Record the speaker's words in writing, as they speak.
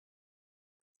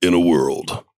In a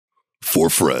world, 4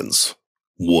 friends,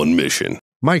 1 mission.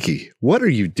 Mikey, what are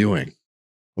you doing?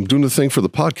 I'm doing the thing for the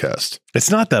podcast. It's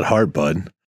not that hard,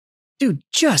 bud. Dude,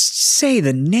 just say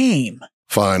the name.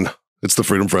 Fine. It's the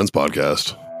Freedom Friends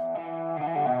podcast.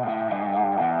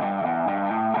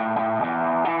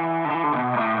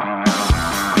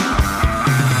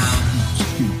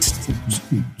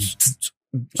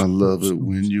 I love it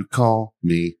when you call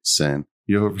me Sen.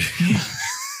 We're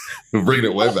bringing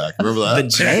it way back. Remember that? The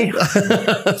jam.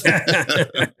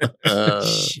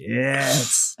 Shit.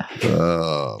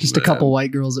 Just a couple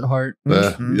white girls at heart.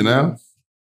 You know?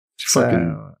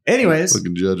 So, anyways,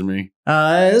 Fucking judge me.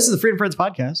 this is the Freedom Friends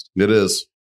podcast. It is.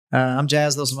 I'm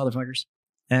Jazz, those some motherfuckers.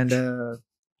 And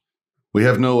We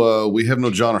have no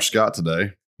John or Scott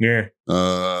today. Yeah.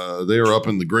 They are up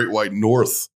in the Great White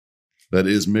North. That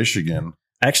is Michigan.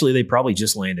 Actually, they probably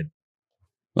just landed.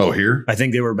 Oh, here? I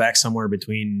think they were back somewhere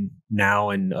between now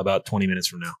and about 20 minutes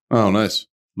from now. Oh, nice.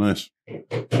 Nice.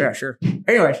 yeah, sure.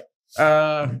 Anyways,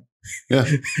 Yeah.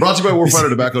 Brought to you by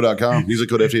warfightertobacco.com. Use the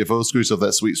code FTFO. Screw yourself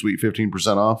that sweet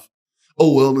 15% off.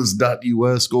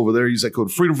 OWellness.us. Go over there. Use that code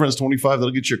FreedomFriends25. That'll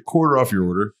get you a quarter off your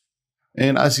order.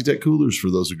 And IC Tech coolers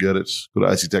for those who get it. Go to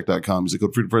ICTech.com. Use the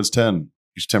code FreedomFriends10.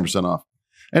 Get you 10% off.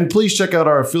 And please check out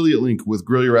our affiliate link with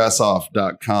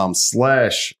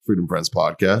grillyourassoff.com/Freedom Friends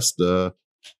podcast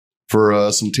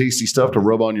for some tasty stuff to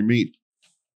rub on your meat.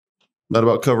 That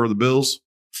about cover the bills?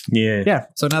 Yeah. yeah.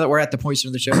 So now that we're at the portion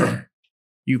of the show,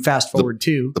 you fast forward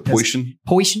to The poison?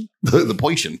 Poison. The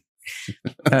poison.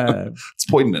 It's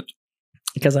poignant.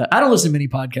 Because I don't listen to many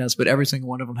podcasts, but every single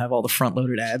one of them have all the front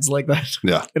loaded ads like that.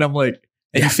 Yeah. And I'm like,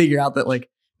 and you figure out that like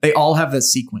they all have that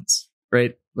sequence,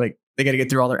 right? Like they got to get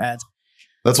through all their ads.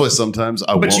 That's why sometimes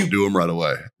I won't do them right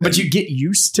away. But you get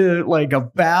used to like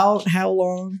about how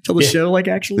long till the show like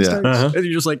actually starts. Uh-huh. And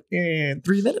you're just like, 3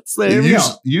 minutes. There we go.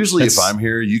 Usually if That's- I'm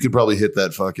here, you could probably hit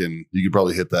that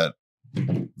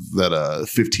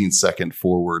 15-second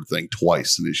forward thing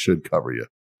twice and it should cover you.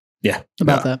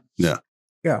 About that.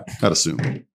 I'd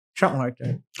assume. Something like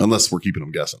that. Unless we're keeping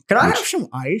them guessing. Can I Which- have some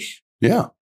ice? Yeah.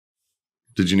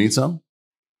 Did you need some?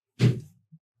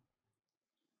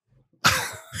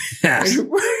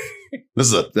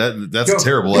 This is that's Go. a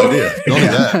terrible Go. idea. Don't do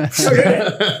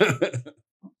that.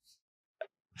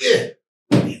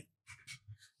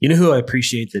 You know who I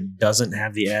appreciate that doesn't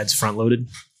have the ads front loaded?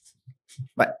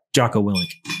 What? Jocko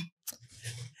Willink.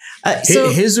 So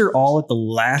His are all at the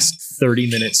last 30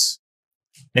 minutes.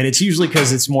 And it's usually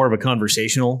because it's more of a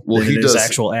conversational Well, than he it is does-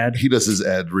 actual ad. He does his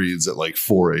ad reads at like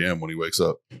 4 a.m. when he wakes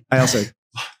up. I also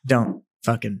don't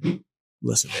fucking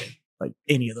listen to like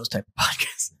any of those type of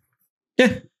podcasts.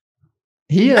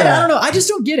 He, I don't know. I just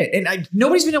don't get it. And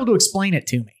nobody's been able to explain it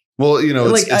to me. Well, you know,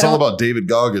 Like, it's I all don't- about David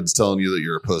Goggins telling you that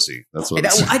you're a pussy. That's what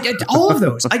And it's. all of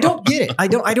those. I don't get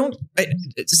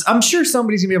it. I'm sure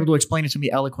somebody's gonna be able to explain it to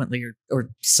me eloquently or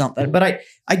something. But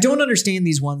I don't understand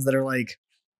these ones that are like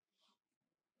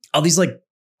all these like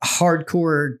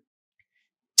hardcore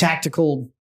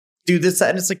tactical do this, that,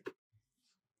 and it's like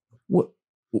what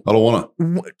I don't want to.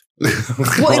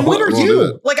 well, and when are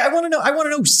you? Like, I want to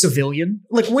know, civilian.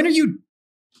 Like, when are you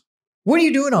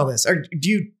doing all this? Or do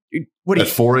you, what are At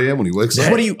you, 4 a.m. when he wakes up?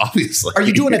 What are you- Obviously. are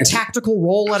you doing a tactical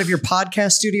roll out of your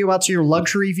podcast studio out to your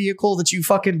luxury vehicle that you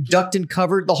fucking ducked and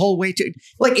covered the whole way to?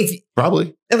 Like,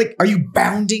 Probably. like, are you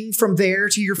bounding from there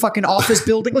to your fucking office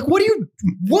building? Like, what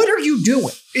are you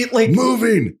doing?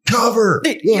 Moving. Cover.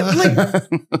 Like,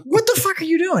 what the fuck are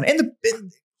you doing? And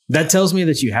That tells me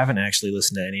that you haven't actually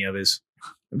listened to any of his.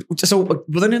 so, well,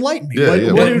 then enlighten me. Yeah, Like, yeah.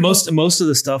 what But are- most of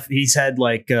the stuff he's had,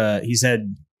 like he's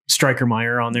had Stryker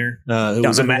Meyer on there, who Don't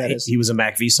was a know who that is. he was a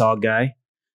Mac VSOG guy.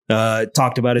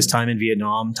 Talked about his time in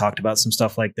Vietnam. Talked about some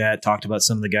stuff like that. Talked about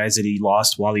some of the guys that he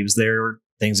lost while he was there.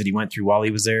 Things that he went through while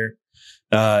he was there.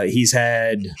 He's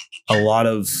had a lot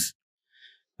of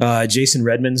Jason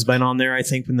Redman's been on there, I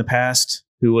think, in the past.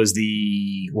 Who was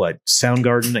the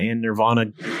Soundgarden and Nirvana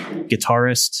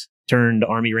guitarist turned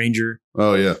Army Ranger.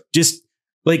 Oh, yeah. Just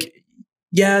like,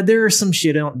 yeah, there are some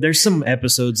shit out. There's some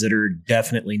episodes that are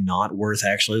definitely not worth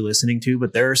actually listening to,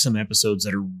 but there are some episodes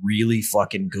that are really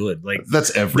fucking good. Like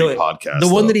That's every the- podcast. the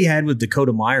one though. that he had with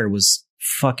Dakota Meyer was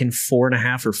fucking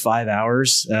 4.5 or 5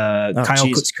 hours. Oh,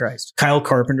 Jesus Christ. Kyle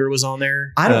Carpenter was on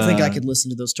there. I don't think I could listen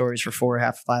to those stories for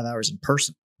 4.5 to 5 hours in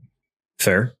person.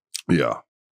 Fair. Yeah.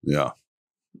 Yeah.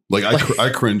 Like, I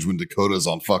cringe when Dakota's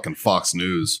on fucking Fox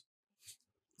News.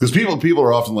 Because people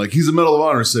are often like, he's a Medal of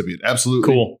Honor recipient.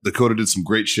 Absolutely. Cool. Dakota did some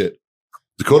great shit.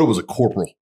 Dakota was a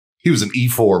corporal. He was an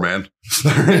E4, man.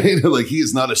 Right? Like, he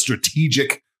is not a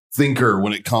strategic thinker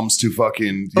when it comes to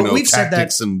fucking, But we've said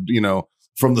tactics and,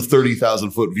 from the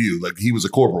 30,000 foot view. Like he was a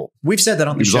corporal. We've said that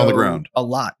on the He was show on the ground. a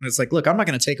lot. And it's like, look, I'm not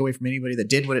going to take away from anybody that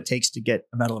did what it takes to get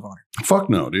a Medal of Honor. Fuck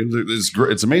no, dude. It's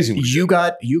great. It's amazing. what he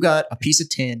You got a piece of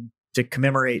tin to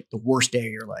commemorate the worst day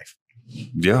of your life.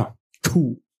 did. Yeah.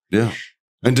 Cool. Yeah.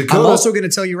 And I'm Dakota, also going to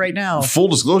tell you right now. full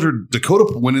disclosure,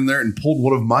 Dakota went in there and pulled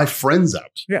one of my friends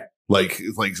out. Yeah. Like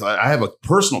I have a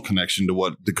personal connection to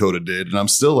what Dakota did, and I'm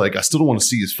still like, I still don't want to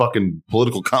see his fucking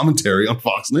political commentary on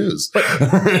Fox News. But the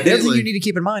other thing Like, you need to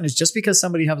keep in mind is just because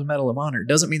somebody has a Medal of Honor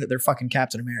doesn't mean that they're fucking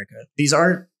Captain America. These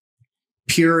aren't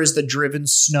pure as the driven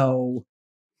snow,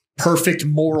 perfect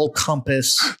moral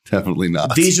compass. definitely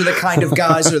not. These are the kind of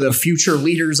guys that are the future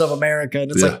leaders of America.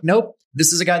 And it's Yeah. like, nope,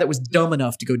 this is a guy that was dumb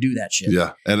enough to go do that shit.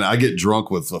 Yeah, and I get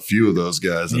drunk with a few of those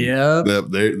guys. And Yeah.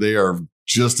 they are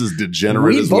just as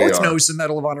degenerate We as we both are. know some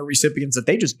Medal of Honor recipients that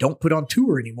they just don't put on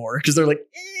tour anymore because they're like,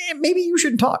 maybe you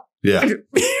shouldn't talk. Yeah,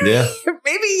 yeah.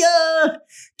 Maybe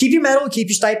keep your medal, keep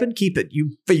your stipend, keep it.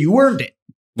 But you earned it.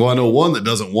 Well, I know one that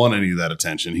doesn't want any of that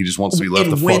attention. He just wants to be left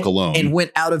And the went- fuck alone. And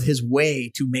went out of his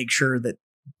way to make sure that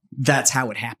that's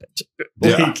how it happened.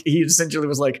 Yeah. Like, he essentially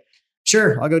was like,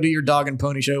 sure, I'll go do your dog and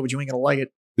pony show, but you ain't going to like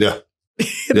it. Yeah.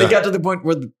 They Yeah. got to the point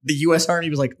where the U.S. Army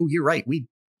was like, oh, you're right.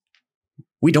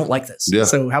 We don't like this. Yeah.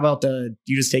 So how about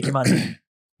you just take your money?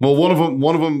 Well, one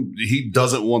of them, he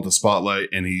doesn't want the spotlight,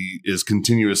 and he is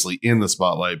continuously in the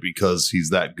spotlight because he's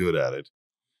that good at it.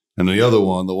 And the other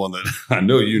one, the one that I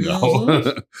know you know,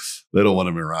 Mm-hmm. they don't want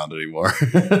him around anymore.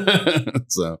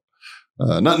 So,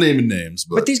 not naming names,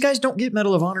 But but these guys don't get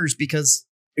Medal of Honors because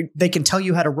they can tell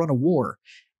you how to run a war.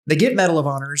 They get Medal of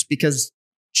Honors because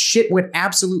shit went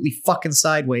absolutely fucking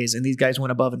sideways and these guys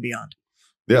went above and beyond.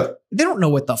 yeah, They don't know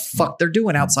what the fuck they're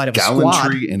doing outside of a squad.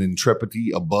 gallantry and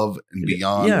intrepidity above and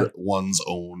beyond Yeah. one's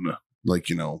own, like,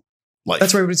 life.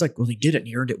 That's why everybody's like, well, he did it and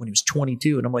he earned it when he was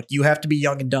 22. And I'm like, you have to be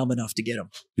young and dumb enough to get him.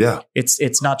 Yeah.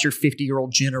 It's not your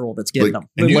 50-year-old general that's getting Like, them.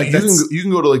 and Like, that's- you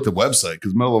can go to like the website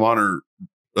because Medal of Honor,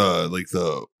 like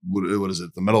what is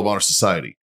it? The Medal of Honor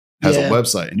Society has Yeah. a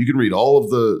website, and you can read all of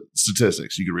the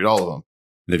statistics. You can read all of them.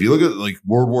 And if you look at like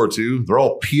World War II, they're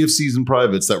all PFCs and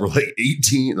privates that were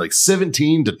like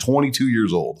 17 to 22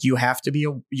 years old. you have to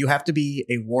be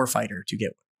a war fighter to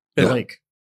get one. Yeah. Like,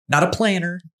 not a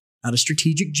planner, not a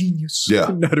strategic genius. Yeah.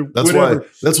 Not a That's whatever.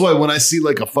 why when I see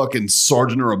like a fucking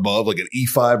sergeant or above, like an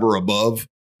E5 or above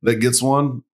that gets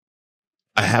one,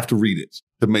 I have to read it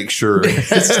to make sure.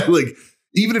 Like,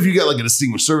 even if you got like a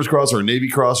Distinguished Service Cross or a Navy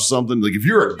Cross or something, like if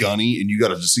you're a gunny and you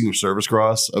got a Distinguished Service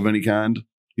Cross of any kind,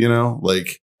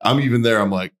 like I'm even there.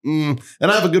 I'm like, And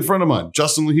I have a good friend of mine,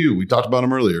 Justin LeHue. We talked about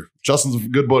him earlier. Justin's a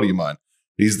good buddy of mine.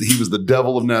 He was the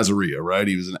devil of Nazaria, right?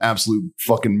 He was an absolute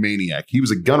fucking maniac. He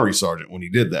was a gunnery sergeant when he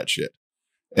did that shit.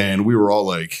 And we were all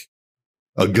like,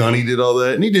 a gunny did all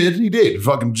that. And he did.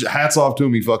 Fucking hats off to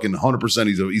him. He fucking 100%.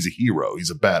 He's a hero. He's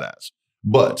a badass.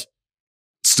 But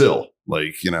still,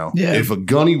 like, Yeah. if a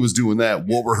gunny was doing that,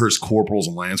 what were his corporals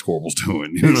and lance corporals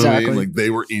doing? You know what I Exactly. mean? Like, they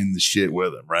were in the shit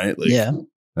with him, right? Like, Yeah.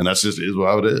 And that's just is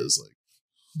how it is. Like,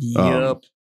 Yep.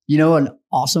 You know, an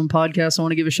awesome podcast I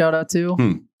want to give a shout out to.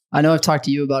 Hmm. I know I've talked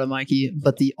to you about it, Mikey,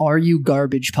 but the Are You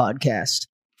Garbage podcast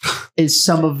is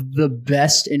some of the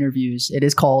best interviews. It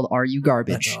is called Are You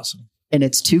Garbage? That's awesome. And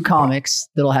it's two comics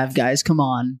that'll have guys come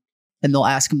on and they'll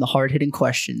ask them the hard hitting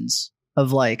questions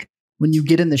of like, when you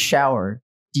get in the shower,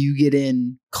 do you get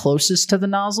in closest to the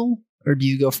nozzle or do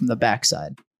you go from the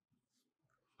backside?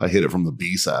 I hit it from the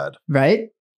B side. Right?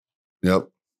 Yep.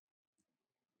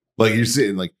 Like you're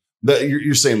saying, like that.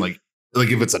 You're saying like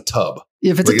if it's a tub.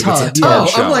 If it's Like, a if it's tub. a yeah. tub. Oh,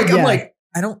 shower. I'm Yeah. like,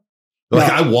 I don't. Like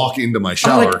No. I walk into my I'm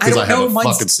shower like, because I, have don't a know,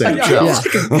 mine's- fucking standard yeah,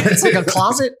 shower. It's like a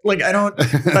closet. Like I don't.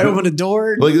 If I open a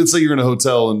door, Like let's say you're in a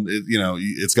hotel and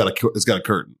it's got a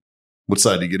curtain. What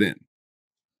side do you get in?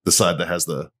 The side that has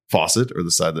the faucet or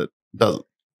the side that doesn't?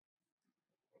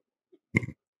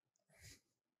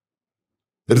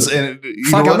 fuck,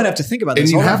 I'm gonna have to think about this.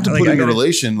 And you Hold have on. to Like, put I it in a gotta-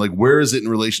 relation. Like where is it in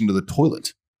relation to the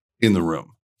toilet in the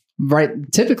room? Right.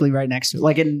 Typically right next to it.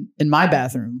 Like in my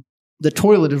bathroom, the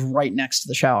toilet is right next to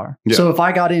the shower. Yeah. So if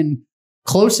I got in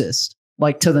closest,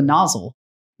 like to the nozzle,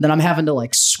 then I'm having to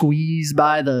like squeeze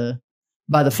by the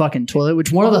fucking toilet,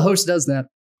 which one of the hosts does that,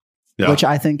 Yeah. which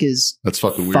I think is That's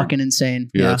fucking weird. fucking insane.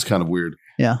 yeah, Yeah. that's kind of weird.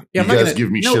 Yeah. Yeah, you I'm not guys gonna-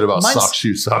 give me no, shit about mine's-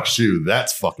 sock shoe.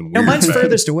 That's fucking weird. No, mine's man.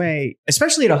 furthest away,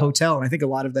 especially at a hotel. And I think a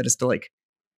lot of that is to like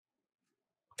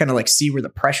kind of like see where the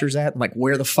pressure's at and like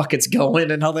where the fuck it's going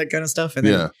and all that kind of stuff. And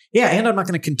then, Yeah. and I'm not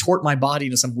going to contort my body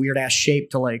into some weird ass shape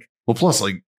to like, Well, plus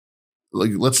like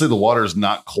let's say the water is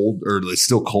not cold or it's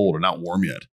still cold or not warm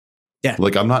yet. Yeah.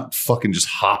 Like, I'm not fucking just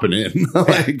hopping in.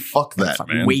 Like, fuck that,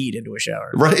 Fucking man. wade into a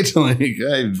shower. Right? Like,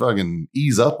 I fucking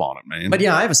ease up on it, man. But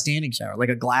yeah, I have a standing shower, like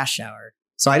a glass shower.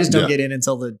 So I just don't Yeah. get in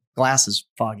until the glass is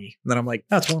foggy. And then I'm like,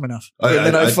 that's warm enough. I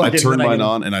And then turn then mine get in.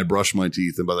 on and I brush my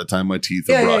teeth. And by the time my teeth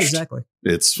are Yeah, brushed, exactly.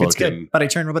 it's fucking. It's good. But I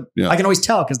turn, but Yeah. I can always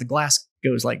tell because the glass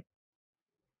goes like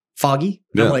foggy.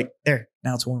 And I'm Yeah. like, there,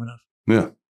 now it's warm enough. Yeah.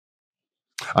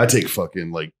 I take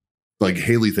fucking like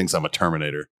Haley thinks I'm a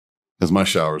Terminator because my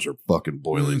showers are fucking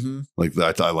boiling. Mhm. Like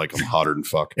that. I like them hotter than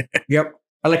fuck. Yep.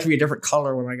 I like to be a different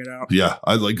color when I get out. Yeah.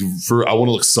 I want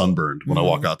to look sunburned when I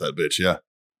walk Mhm. out that bitch. Yeah.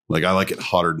 Like I like it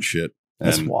hotter than shit.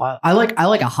 That's And wild. I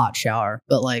like a hot shower,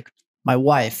 but like my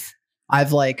wife,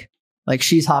 I've like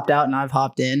she's hopped out and I've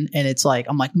hopped in, and it's like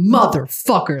I'm like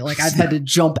motherfucker, like I've had to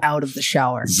jump out of the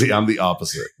shower. see, I'm the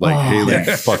opposite. Like Oh, Haley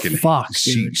fucking fuck,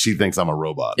 she dude. she thinks I'm a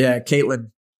robot. Yeah,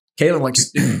 Caitlin like,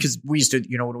 because we used to,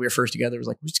 when we were first together, it was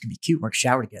like, we're just gonna be cute. We're gonna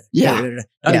shower together. Yeah. Not Yeah.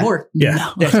 anymore. Yeah.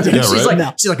 No. Yeah. Yeah, she's right? like,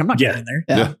 No. I'm not Yeah. getting in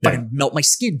there. Yeah. Fucking melt my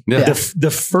skin. Yeah.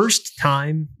 The first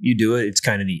time you do it, it's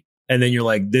kind of neat. And then you're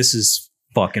like, this is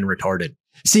fucking retarded.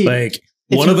 See, Like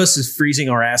if one you- of us is freezing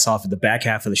our ass off at the back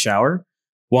half of the shower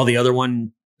while the other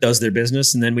one does their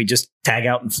business. And then we just tag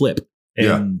out and flip.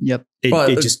 And Yep. Well,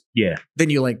 it just, yeah. Then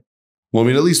you like, Well, I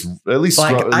mean, at least Like,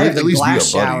 scrub, I have the at least be a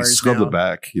glass buddy. showers Scrub now. the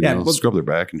back. Yeah, well, scrub their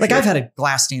back. And like shit. I've had a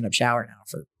glass stand up shower now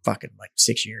for fucking like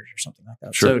 6 years or something like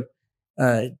that. Sure.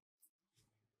 So,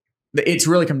 it's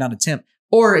really come down to temp.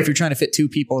 Or if you're trying to fit two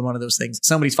people in one of those things,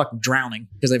 somebody's fucking drowning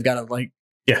because they've got to like,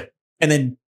 Yeah. And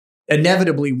then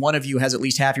inevitably one of you has at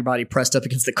least half your body pressed up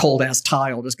against the cold ass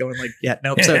tile, just going like, yeah,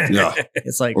 nope. So Yeah.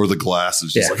 it's like, Or the glass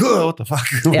is just Yeah. like, oh, what the fuck?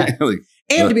 Yeah. Like,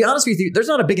 and to be honest with you, there's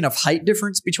not a big enough height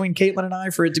difference between Caitlin and I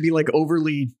for it to be like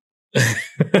overly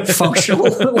functional.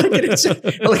 Like it's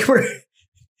like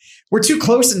we're too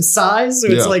close in size, so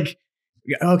it's Yeah. like,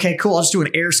 okay, cool. I'll just do an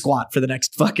air squat for the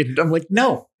next fucking. I'm like,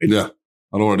 no, yeah,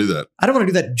 I don't want to do that. I don't want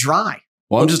to do that dry.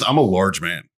 Well, I'm a large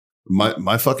man.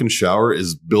 My fucking shower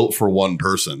is built for one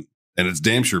person, and it's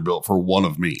damn sure built for one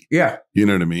of me. Yeah, You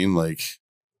know what I mean? Like,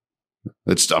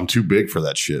 I'm too big for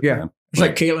that shit. Yeah. Man. it's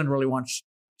like Caitlin really wants.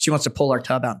 She wants to pull our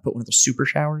tub out and put one of those super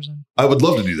showers in, I would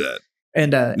love to do that.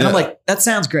 and Yeah. I'm like, that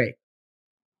sounds great.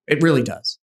 It really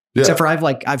does. Yeah. Except for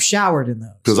I've showered in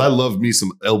those. Because I love me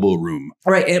some elbow room.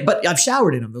 Right, but I've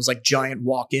showered in them. Those like giant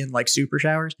walk-in like super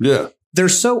showers. Yeah. They're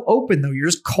so open though. You're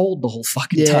just cold the whole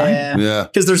fucking time. yeah. Yeah.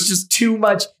 Because there's just too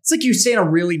much. It's like you stay in a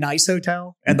really nice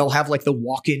hotel and they'll have like the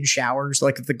walk-in showers,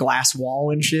 like the glass wall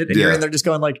and shit. And you're Yeah. in there just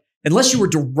going like, unless you were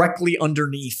directly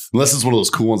underneath. Unless it's one of those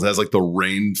cool ones that has like the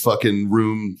rain fucking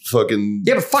room fucking.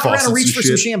 Yeah, but fuck around and faucets reach for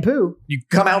some shit. shampoo. You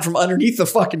come out from underneath the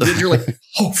fucking and you're like,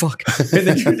 oh fuck. And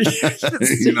then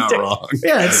You're not wrong.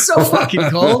 Yeah, it's so fucking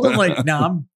cold. I'm like,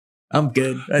 no, I'm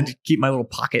good. I just keep my little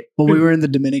pocket. When we were in the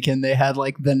Dominican, they had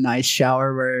like the nice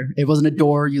shower where it wasn't a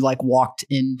door. You like walked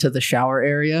into the shower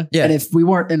area. Yeah. And if we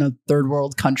weren't in a third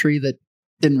world country that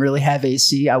didn't really have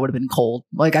AC, I would have been cold.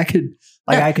 Like I could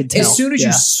tell. As soon as Yeah.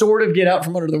 you sort of get out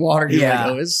from under the water, you're Yeah.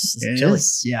 like, oh, it's It chilly.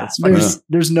 is, yeah. It's fucking-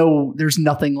 There's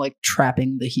nothing like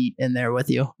trapping the heat in there with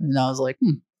you. And I was like,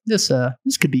 this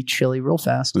could be chilly real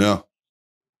fast. Yeah.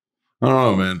 I don't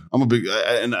know, man. I'm a big,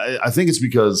 I think it's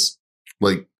because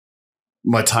like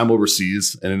my time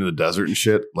overseas and in the desert and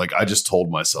shit, like I just told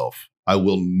myself I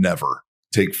will never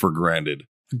take for granted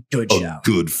Good a shower.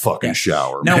 good fucking Yeah.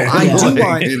 shower. Now, man. I do Like,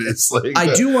 want- it is like,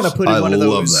 I do want to put in I one of love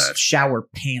those that. shower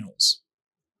panels.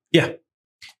 Yeah.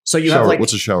 So you shower, have like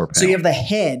what's a shower panel? so you have the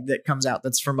head that comes out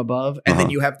that's from above, and then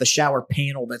Uh-huh. you have the shower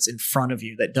panel that's in front of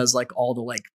you that does like all the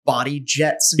like body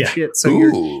jets and Yeah. shit. So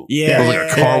you're Ooh. yeah,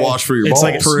 Like a car wash for your It's balls.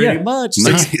 like pretty Yeah. much.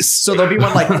 Nice. So there'll be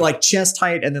one like chest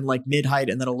height and then like mid height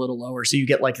and then a little lower. So you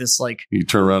get like this like You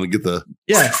turn around and get the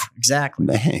yeah, exactly.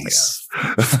 nice.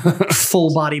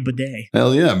 Full body bidet.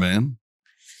 Hell yeah, man.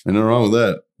 Ain't nothing wrong with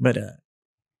that. But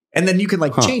and then you can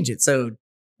like Huh. change it. So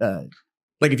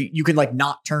like if you can like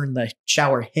not turn the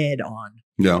shower head on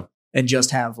Yeah. and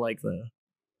just have like the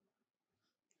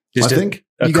Just I a think.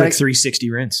 quick You gotta-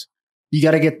 360 rinse. You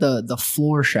got to get the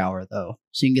floor shower though,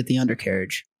 so you can get the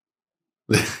undercarriage.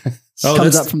 Oh,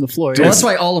 Comes that's- up from the floor. Well, yeah. that's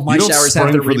why all of my You don't showers have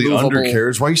spring the for the removable.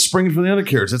 undercarriage. Why are you springing for the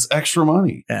undercarriage? That's extra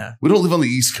money. Yeah, We don't live on the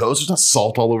East Coast. There's not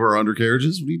salt all over our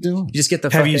undercarriages. What are you doing? you just get the.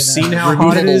 Have you fucking, seen how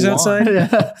hot it is removable outside?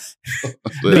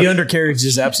 wand. The undercarriage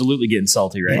is absolutely getting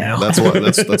salty right Yeah. now.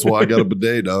 That's why I got a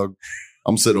bidet, dog.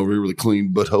 I'm sitting over here with a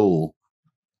clean butthole.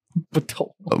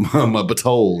 My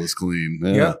butthole is clean.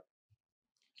 Yeah. Yeah.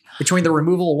 Between the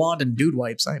removable wand and dude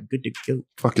wipes, I am good to go.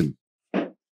 Fucking.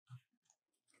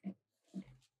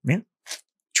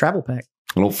 Travel pack.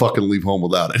 I don't fucking leave home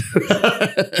without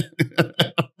it.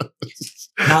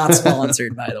 Not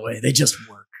sponsored, by the way. They just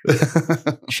work.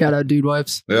 Shout out Dude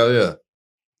Wipes. Yeah.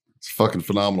 It's a fucking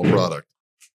phenomenal product.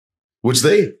 Which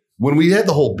when we had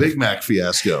the whole Big Mac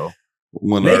fiasco,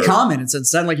 when They commented and said,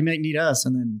 sound like you might need us.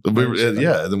 And then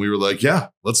and then we were like, yeah,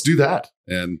 let's do that.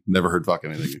 And never heard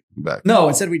fucking anything back. No,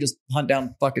 instead we just hunt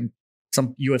down fucking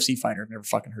some UFC fighter I've never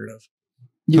fucking heard of.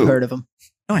 You've Who? heard of him.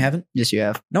 No, I haven't. Yes, you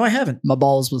have. No, I haven't. My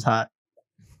balls was hot.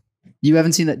 You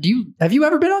haven't seen that? Have you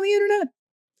ever been on the internet?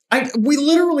 We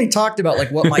literally talked about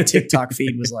like what my TikTok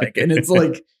feed was like. And it's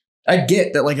like, I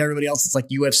get that like everybody else, it's like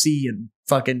UFC and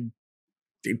fucking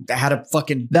had a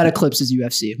fucking. That eclipses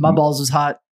UFC. My balls was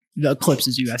hot. The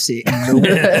eclipses UFC.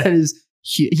 That is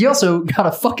huge. He also got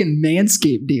a fucking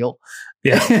Manscaped deal.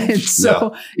 Yeah. And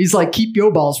so he's like, keep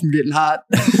your balls from getting hot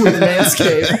with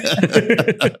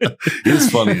Manscaped. It's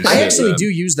funny. as I shit, actually man. do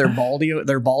use their ball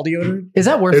deodorant. Is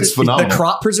that worth It's it? phenomenal. The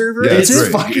crop preserver. Yeah, it's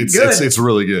great. fucking It's- good. It's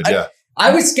really good. Yeah.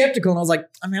 I was skeptical and I was like,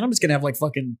 I mean, I'm just gonna have like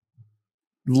fucking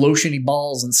lotiony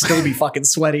balls and still be fucking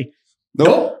sweaty.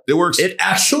 Nope. It works. It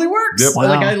actually works. Yep. Wow.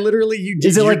 Like I literally,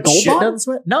 Is it your like Gold shit Bond? doesn't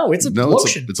sweat? No, it's a no,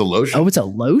 lotion. it's a lotion. Oh, it's a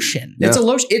lotion. It's a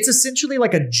lotion. It's essentially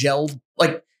like a gel,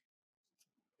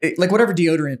 like whatever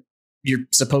deodorant you're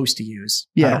supposed to use.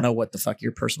 Yeah. I don't know what the fuck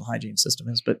your personal hygiene system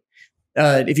is, but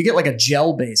if you get like a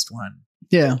gel based one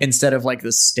Yeah. instead of like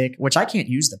the stick, which I can't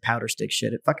use the powder stick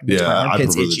shit. It fucking makes Yeah, my I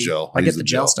armpits prefer the itchy. gel. I I get use the the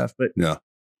gel gel. stuff, but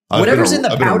I've Whatever's been in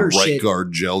the I've been powder a right shit-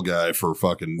 guard gel guy for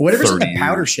fucking whatever's in 30 the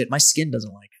powder years. shit, my skin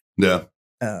doesn't like. Yeah.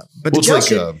 But Well, the it's gel like,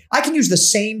 shit, I can use the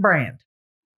same brand,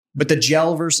 but the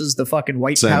gel versus the fucking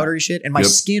white Same. powdery shit, and my Yep.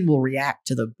 skin will react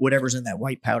to the whatever's in that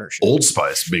white powder shit. Old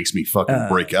Spice makes me fucking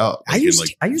break out. I Like, use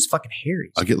like I use fucking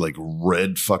Harry's. I get like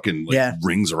red fucking like Yeah.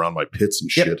 rings around my pits and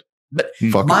Yep. shit. But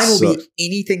Fucking Mine will suck. be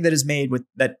anything that is made with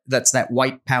that's that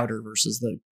white powder versus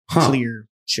the Huh. clear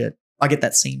shit. I get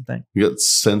that same thing. You got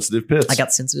sensitive pits. I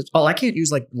got sensitive. Oh, I can't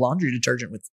use like laundry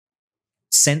detergent with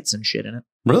scents and shit in it.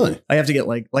 really. I have to get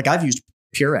like I've used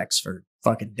Purex for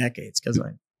fucking decades because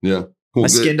Yeah. my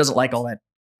skin doesn't like all that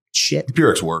shit.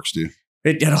 Purex works, dude.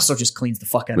 It also just cleans the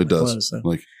fuck out It of my does. clothes. So.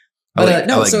 Like, But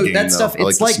I like so Gain, that though. stuff, I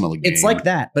it's the like smell of it's Gain. like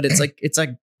that, but it's like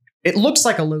it looks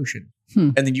like a lotion, Hmm.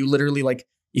 and then you literally like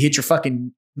you hit your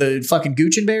fucking the fucking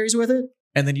Gucci berries with it,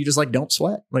 and then you just like don't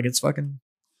sweat. Like it's fucking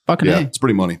Fucking Yeah, A. it's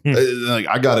pretty money. Hmm. Like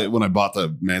I got it when I bought the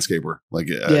Manscaper. Like,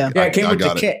 Yeah. Yeah, it came with the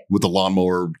got kit. with the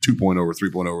lawnmower 2.0 or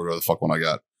 3.0 or whatever the fuck one I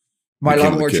got. my It came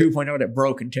with lawnmower the kit. 2.0 that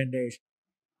broke in 10 days.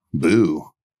 Boo.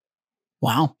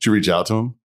 Wow. Did you reach out to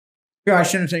him? Yeah, I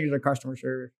shouldn't have taken their customer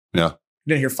service. Yeah.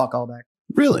 Didn't hear fuck all back.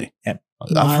 Really? Yeah.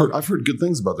 I've heard good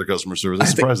things about their customer service. That I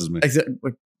think- surprises me.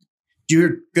 Do you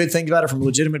hear good things about it from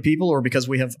legitimate people, or because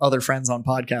we have other friends on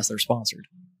podcasts that are sponsored?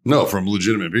 No, from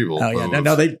legitimate people. Oh yeah, who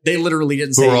no, they literally didn't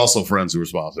who say. are also friends who are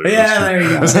sponsored. Yeah, there you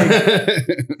go.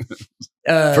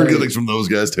 I've heard good things from those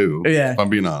guys too. Yeah. If I'm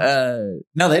being honest.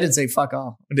 No, they didn't say fuck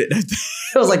off.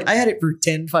 I was like, I had it for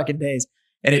 10 fucking days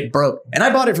and it broke. And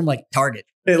I bought it from like Target.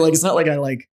 It's not like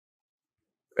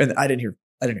and I didn't hear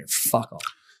fuck off.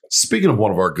 Speaking of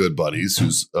one of our good buddies,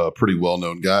 who's a pretty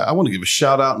well-known guy, I want to give a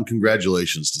shout out and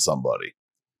congratulations to somebody.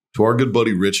 To our good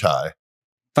buddy Rich High,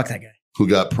 Fuck that guy. who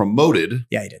got promoted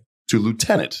Yeah, he did. to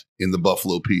lieutenant in the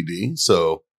Buffalo PD.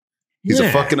 So he's a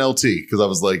Yeah. fucking LT. Because I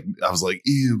was like,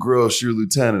 ew, gross, you're a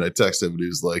lieutenant. I texted him and he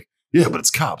was like, yeah, but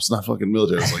it's cops, not fucking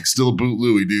military. I was like, still boot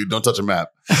Louis, dude. Don't touch a map.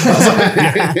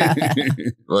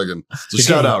 Fucking. So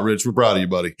shout out, Rich. We're proud of you,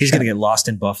 buddy. He's going to get lost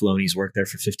in Buffalo, and he's worked there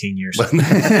for 15 years. Well,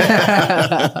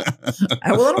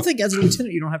 I don't think as a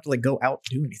lieutenant you don't have to like go out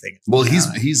and do anything. Well, he's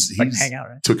Like hang out,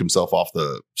 right? took himself off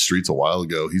the streets a while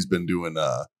ago. He's been doing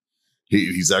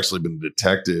he's actually been a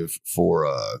detective for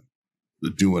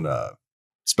doing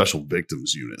special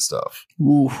victims unit stuff.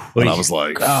 Ooh. And I was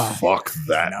like, Oh, fuck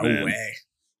that, No man. way.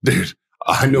 Dude,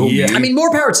 I know Yeah. me. I mean,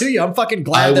 more power to you. I'm fucking I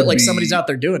glad that would like be- somebody's out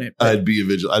there doing it. But I'd be a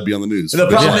vigil. I'd be on the news. the for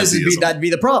problem is vigilantism. that'd be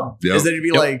the problem. Yep. Is that it'd be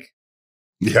Yep. like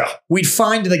Yeah. we'd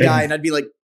find the guy and I'd be like,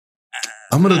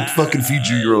 I'm gonna fucking feed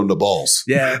you your own balls.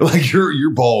 yeah. Like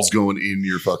your balls going in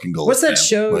your fucking goal. What's that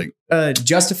show? Like,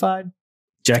 Justified,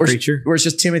 Jack Or- Reacher. where it's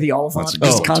just Timothy Oliphant That's a good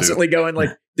just one, constantly going like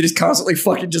they just constantly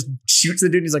fucking just shoots the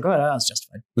dude. And he's like, oh, it's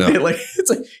Justified. Yeah. Like it's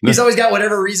like he's always got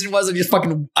whatever reason it was and just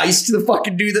fucking iced the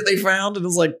fucking dude that they found. And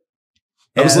it's like,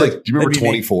 I was yeah, like, do you remember that'd be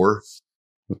me. 24?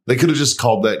 They could have just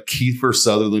called that Kiefer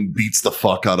Sutherland beats the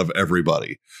fuck out of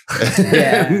everybody.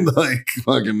 Yeah. And, like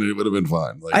fucking it would have been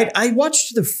fine. Like I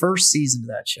watched the first season of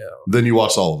that show. then you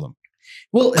watched all of them.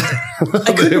 Well, I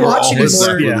They couldn't were watch all anymore.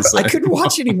 exactly the same. I couldn't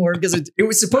watch anymore because it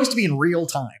was supposed to be in real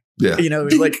time. Yeah. You know, it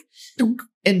was like,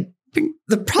 and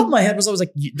the problem I had was I was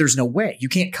like, there's no way you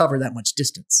can't cover that much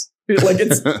distance. Like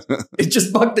it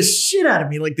just bugged the shit out of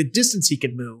me. Like the distance he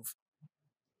could move.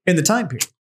 in the time period.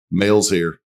 Mail's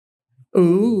here.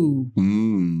 Ooh.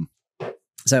 Mm.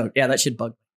 So yeah, that should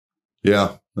bug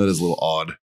Yeah, that is a little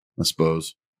odd, I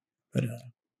suppose. me. But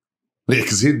Yeah,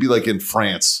 because he'd be like in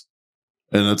France.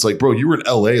 And it's like, bro, you were in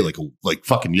LA like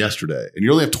fucking yesterday, and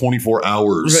you only have 24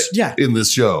 hours yeah, in this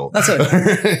show. That's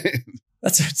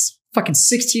it's fucking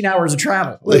 16 hours of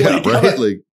travel. yeah, Like, right?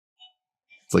 Like,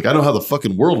 it's like, I know how the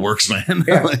fucking world works, man.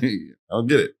 Yeah. Like, I don't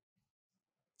get it.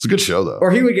 It's a good show, though.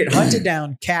 Or he would get hunted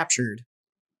down, captured,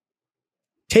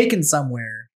 taken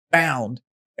somewhere, bound,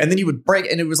 and then he would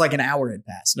break, and it was like an hour had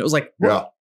passed. And it was like, Yeah,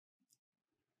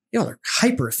 yo, they're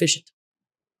hyper efficient.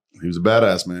 he was a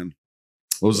badass, man.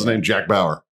 What was his name? Jack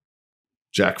Bauer.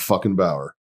 Jack fucking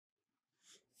Bauer.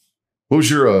 What was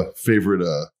your favorite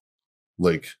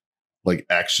like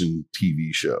action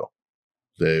TV show,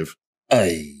 Dave?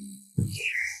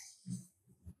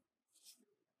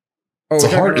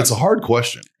 It's a hard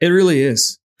question It really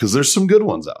is. because there's some good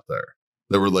ones out there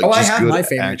that were like Oh, I just have good my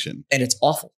favorite. action. And it's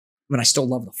awful. But I still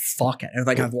love the fuck out of it.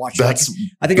 Like I've watched That's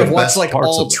I think the I've watched best like parts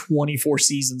all of it. 24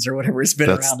 seasons or whatever it's been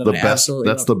That's around. the And I best.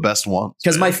 absolutely That's the best one.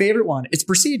 because my favorite one, it's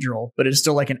procedural, but it's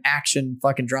still like an action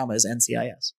fucking drama is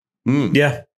NCIS.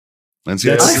 Yeah. NCIS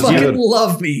Yes, I is fucking good.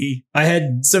 love me I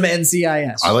had, some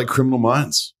NCIS. I like Criminal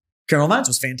Minds. Criminal Minds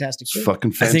was fantastic It's too.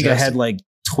 fucking I fantastic. think I had like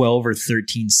 12 or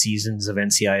 13 seasons of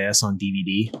NCIS on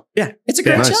DVD. Yeah, it's a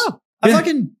great Nice. show. I Yeah.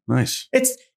 fucking nice.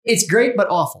 it's great but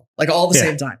awful. Like all the Yeah.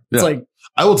 same time. It's Yeah. like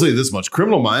I will tell you this much: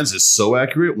 Criminal Minds is so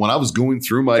accurate. When I was going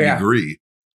through my Yeah. degree,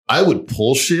 I would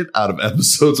pull shit out of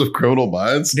episodes of Criminal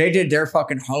Minds, they did their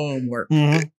fucking homework.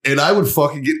 and I would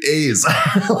fucking get A's.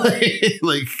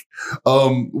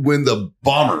 When the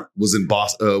bomber was in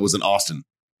was in Austin,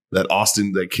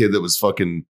 that kid that was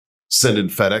fucking sending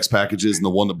FedEx packages, and the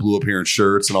one that blew up here in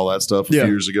shirts and all that stuff a Yeah.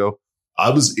 few years ago. I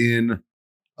was in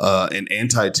an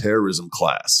anti-terrorism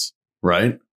class,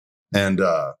 right? And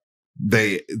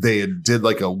they did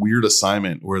like a weird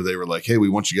assignment where they were like, "Hey, we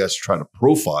want you guys to try to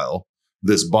profile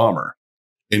this bomber,"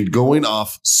 and going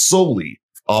off solely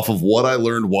off of what I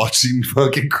learned watching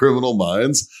fucking Criminal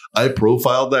Minds, I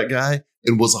profiled that guy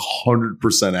and was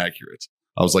 100% accurate.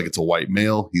 I was like, it's a white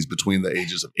male. He's between the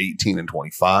ages of 18 and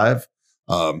 25.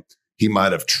 He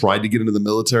might have tried to get into the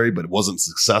military, but it wasn't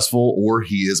successful, or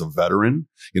he is a veteran.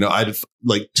 You know, I did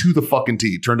like to the fucking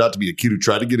T. Turned out to be a kid who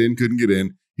tried to get in, couldn't get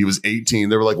in. He was 18.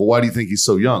 They were like, well, why do you think he's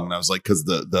so young? And I was like, because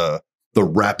the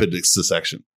rapid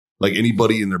succession. Like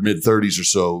anybody in their mid 30s or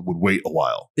so would wait a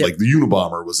while. Yeah. Like the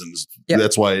Unabomber was in. Yeah.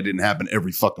 That's why it didn't happen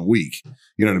every fucking week.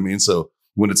 You know what I mean? So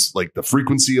when it's like the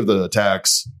frequency of the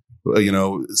attacks,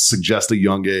 suggest a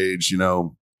young age.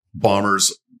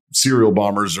 Serial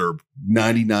bombers are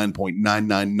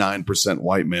 99.999%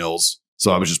 white males.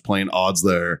 So I was just playing odds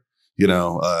there.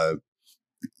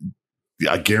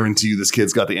 I guarantee you this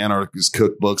kid's got the Anarchist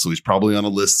Cookbook, so he's probably on a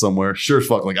list somewhere. Sure as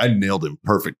fuck. Like I nailed him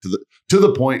perfect to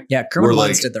the point. Yeah, Criminal We're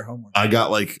Minds like- did their homework. I got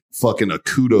like fucking a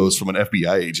kudos from an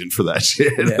FBI agent for that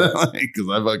shit. Yeah. Because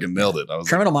I fucking nailed it. I was like,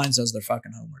 Criminal Minds does their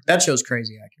fucking homework. That show's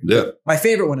crazy accurate. yeah, My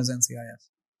favorite one is NCIS.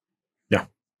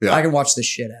 Yeah. I can watch this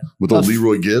shit out. with old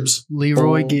Leroy Gibbs.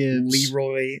 Leroy Oh, Gibbs.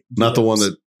 Leroy. Not the one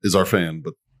Gibbs. that is our fan,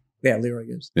 but Yeah, Leroy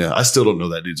Gibbs. yeah, I still don't know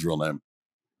that dude's real name.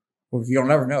 Well, you'll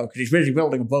never know because he's busy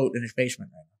building a boat in his basement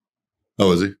right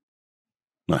Oh, is he?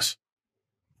 Nice.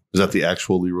 Is that the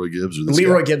actual Leroy Gibbs? Or now. this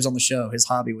Leroy guy? Gibbs on the show, his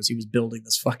hobby was he was building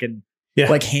this fucking Yeah.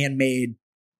 like handmade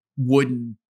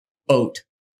wooden boat.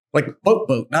 Like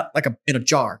boat, not like in a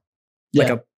jar.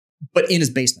 But in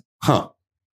his basement. Huh.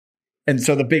 And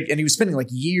so he was spending like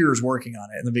years working on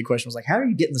it. And the big question was like, how are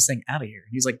you getting this thing out of here?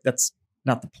 And he's like, that's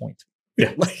not the point.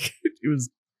 Yeah. Like it was.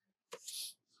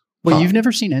 Wait, Huh. you've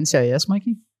never seen NCIS,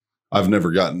 Mikey? I've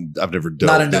never delved enough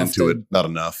into to- it. Not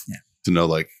enough Yeah. to know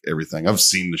like everything. I've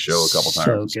seen the show a couple So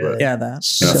times. good. But Yeah, that.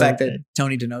 So And the fact good. that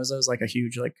Tony DiNozzo is like a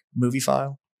huge like movie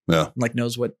file. Yeah. And, like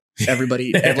knows what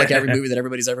everybody like every movie that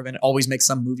everybody's ever been always makes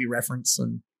some movie reference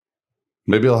and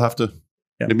maybe I'll have to.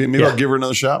 Yeah. Maybe Yeah. I'll give her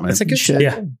another shot, man. it's a good show. should.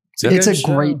 Yeah. It's good a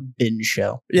show. great binge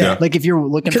show. Yeah. Like if you're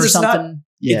looking 'Cause for it's not- something,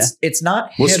 yeah. It's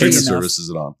not What heavy streaming enough. service is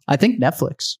it on? I think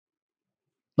Netflix.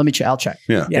 Let me check. I'll check.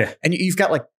 Yeah. Yeah. And you've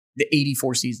got like the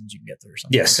 84 seasons you can get through or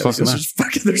something. Yes. So it's Fucking just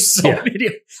fucking there's so Yeah. many.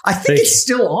 I think Thank it's you.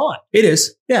 still on. It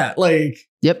is. Yeah. Like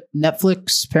Yep.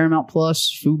 Netflix, Paramount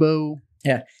Plus, Fubo.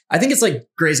 I think it's like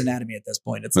Grey's Anatomy at this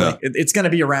point. It's Yeah. like it's gonna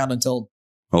be around until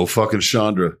Oh, fucking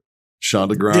Shonda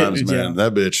Grimes, Yeah. man.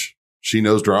 That bitch. She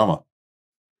knows drama.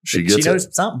 She gets knows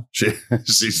it. something.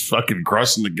 She's fucking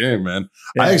crushing the game, man.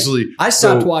 Yeah. I I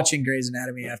stopped so- watching Grey's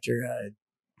Anatomy after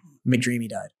McDreamy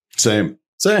died. Same.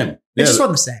 It Yeah, just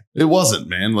wasn't the same. it wasn't,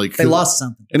 man. Like They lost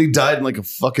something. and he died in like a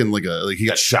fucking like he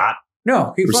got shot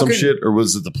No, he or some shit, or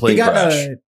was it the He plane got crash?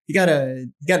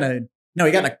 he got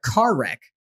in a car wreck,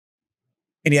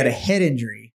 and he had a head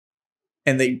injury,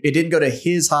 and it didn't go to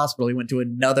his hospital. He went to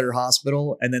another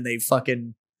hospital, and then they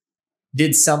fucking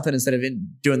did something instead of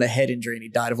doing the head injury, and he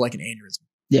died of like an aneurysm.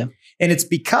 Yeah. And it's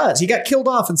because he got killed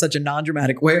off in such a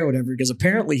non-dramatic way or whatever, because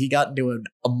apparently he got into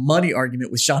a money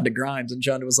argument with Shonda Grimes, and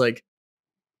Shonda was like,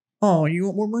 "Oh, you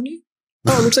want more money?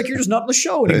 Oh, it looks like you're just not in the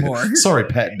show anymore." Sorry,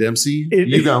 Pat Dempsey.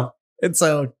 You go. And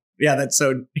so, yeah,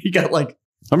 so he got like,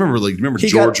 I remember He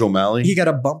George O'Malley? he got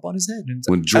a bump on his head. And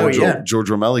When George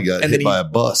O'Malley got And hit then by a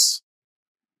bus.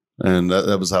 And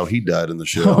that was how he died in the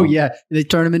show. Oh yeah, they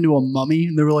turned him into a mummy,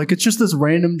 and they were like, "It's just this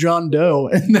random John Doe,"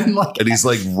 and then like, And he's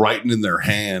like writing in their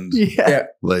hand. yeah.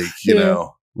 Like, you Yeah.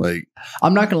 know, like,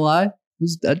 I'm not gonna lie,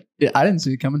 I didn't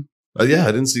see it coming. yeah,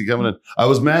 I didn't see it coming in. I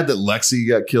was mad that Lexi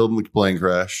got killed in the plane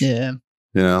crash. Yeah,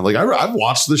 You know, like I've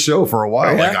watched the show for a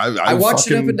while. Yeah. Like I watched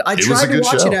it up, and I was a tried to good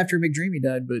watch show. it after McDreamy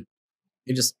died, but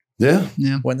it just Yeah.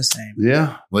 wasn't the same.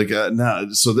 Yeah. Like,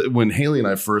 so when Haley and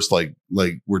I first like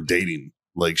were dating,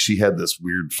 like she had this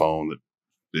weird phone that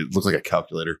it looked like a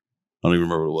calculator. I don't even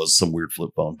remember what it was, some weird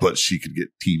flip phone, but she could get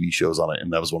TV shows on it.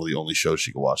 And that was one of the only shows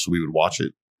she could watch. So we would watch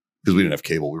it because we didn't have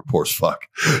cable. We were poor as fuck.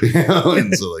 You know?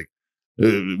 And so like,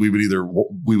 we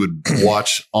would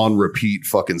watch on repeat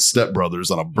fucking Step Brothers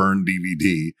on a burned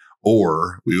DVD,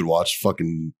 or we would watch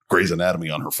fucking Grey's Anatomy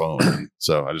on her phone. And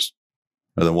so and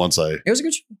then once I It was a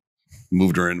good show.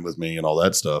 moved her in with me and all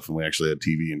that stuff, and we actually had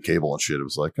TV and cable and shit, it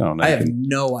was like, oh, now I you have can-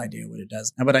 no idea what it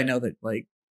does, but I know that like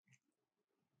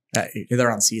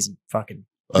they're on season fucking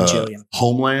bajillion.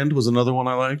 Homeland was another one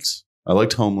I liked. I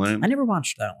liked Homeland. I never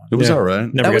watched that one. It was Yeah. all right.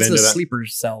 Never That got was the into that. sleeper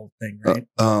cell thing, right?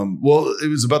 Well, it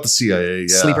was about the CIA, yeah.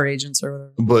 Sleeper agents or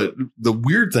whatever. But the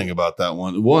weird thing about that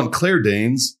one, Claire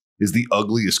Danes is the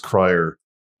ugliest crier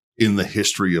in the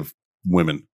history of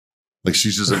women. Like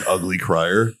she's just an ugly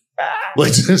crier.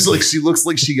 Like just like she looks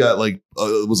like she got like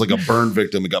was like a burn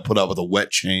victim and got put out with a wet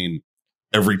chain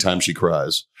every time she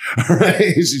cries.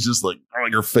 Right? She's just like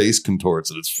her face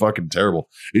contorts and it's fucking terrible.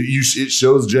 It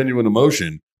shows genuine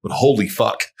emotion, but holy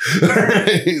fuck.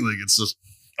 Like it's just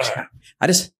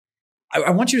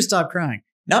I want you to stop crying.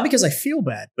 Not because I feel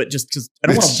bad, but just because I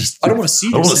don't want to see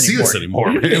I don't want to this see this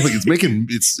anymore. Man. Like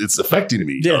it's affecting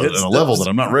me Yeah, on it's- a level that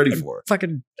I'm not ready for.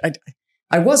 Fucking,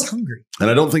 I was hungry. And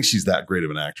I don't think she's that great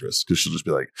of an actress because she'll just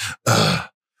be like,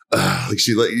 like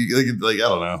she like I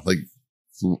don't know, like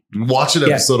watch an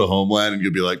episode of Homeland and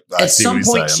you'll be like, I At see some what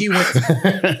point, he's she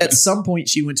saying. At some point,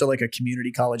 she went to like a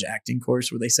community college acting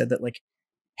course where they said that like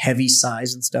heavy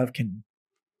sighs and stuff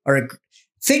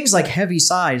things like heavy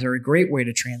sighs are a great way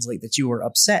to translate that you were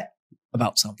upset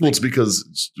about something. Well, it's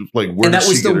because like where And that does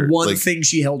was she get the her, one like, thing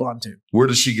she held on to. Where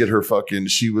does she get her fucking?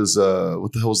 She was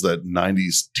what the hell was that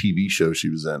 90s TV show she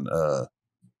was in?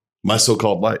 My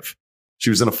So-Called Life. She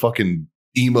was in a fucking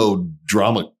emo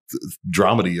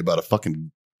dramedy about a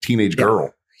fucking teenage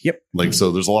girl. Yep. Like,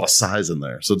 so there's a lot of size in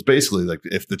there. So it's basically like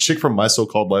if the chick from My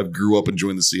So-Called Life grew up and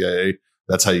joined the CIA,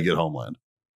 that's how you get Homeland.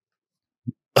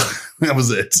 That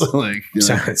was it. So like, you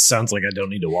know. It sounds like I don't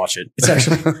need to watch it. It's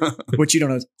actually, what you don't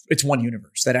know, it's one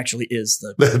universe. That actually is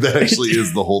the that actually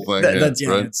is the whole thing. Right?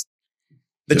 It's,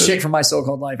 the Yeah. chick from My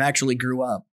So-Called Life actually grew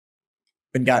up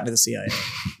and got into the CIA.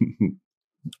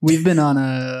 we've been on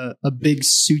a big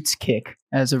Suits kick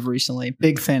as of recently.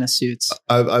 Big fan of Suits.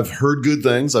 I've heard good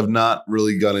things. I've not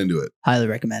really got into it. Highly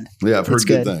recommend. Yeah, I've heard It's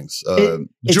good good. things.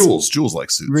 It's- Jules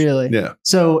likes Suits. Really? Yeah.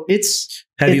 So it's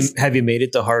Have you made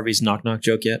it to Harvey's knock knock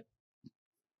joke yet?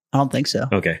 I don't think so.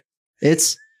 Okay.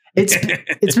 It's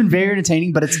been very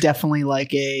entertaining, but it's definitely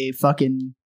like a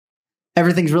fucking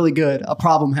everything's really good. A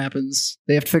problem happens.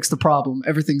 They have to fix the problem.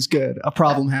 Everything's good. A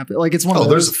problem happens. Like it's one of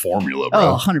There's those. a formula, bro.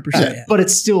 Oh, 100%. Yeah. But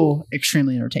it's still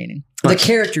extremely entertaining. The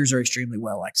characters are extremely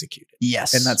well executed.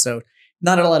 Yes. And that's so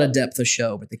not a lot of depth of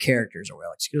show, but the characters are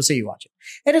well executed. So you watch it.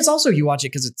 And it's also you watch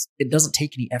it because it doesn't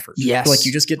take any effort. Yes. Like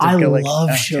you just get to I go like love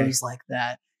okay. shows like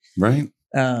that. Right?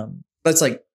 That's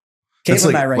like That's Caitlin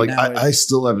and like, I right like now. I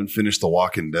still haven't finished The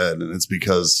Walking Dead, and it's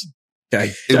because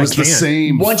I it was the can't.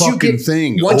 same Once you fucking get-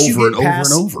 thing once you over and get over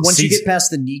past, and over. Once you get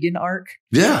past the Negan arc,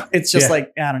 Yeah. it's just Yeah.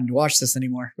 like I don't need to watch this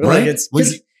anymore. Right? Like it's Like,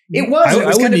 'cause it was I kind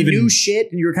of wouldn't even- new shit,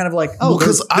 and you were kind of like, oh, well,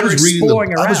 because I was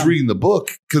exploring I was around. reading the book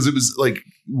because it was like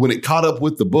when it caught up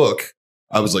with the book,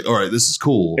 I was like, all right, this is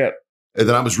cool. Yeah. And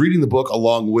then I was reading the book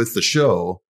along with the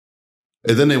show,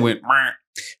 and then they went. "Meh."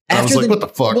 And I was like, what the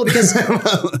fuck? Well, because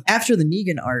after the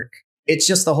Negan arc, it's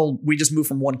just the whole. We just move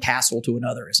from one castle to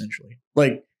another, essentially.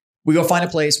 Like we go find a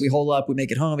place, we hole up, we make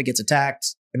it home, it gets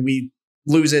attacked, and we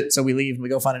lose it, so we leave and we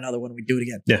go find another one, and we do it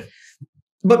again. Yeah.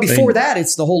 But before that,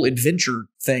 it's the whole adventure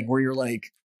thing where you're like,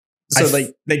 So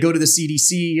they go to the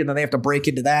CDC and then they have to break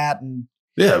into that and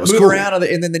Yeah, it was move cool. around,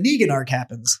 and then the Negan arc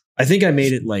happens. I think I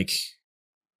made it like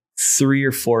 3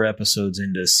 or 4 episodes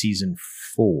into season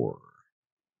 4.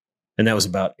 And that was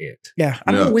about it. Yeah,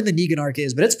 I don't know when the Negan arc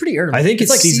is, but it's pretty early. I think it's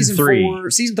like season 3.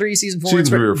 4, season 3, season 4. Season It's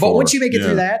 3 or But 4, once you make it yeah.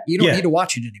 through that, you don't Yeah. need to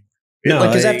watch it anymore. No,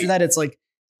 Because I- after that, it's like,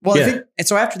 well, Yeah. I think, and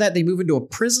so after that, they move into a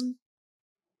prison.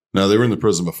 No, they were in the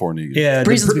prison before Negan. Yeah,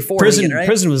 Prison's before prison. Negan, right?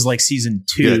 Prison was like season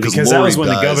 2 Yeah, because that Lori was when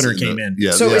the dies governor in came the- in.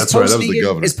 Yeah, So yeah, is that's right. That was the post-Negan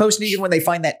governor. is post Negan when they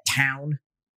find that town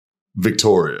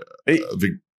Victoria.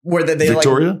 where they like,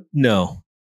 Victoria? No,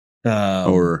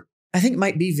 Or I think it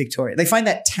might be Victoria. They find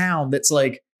that town that's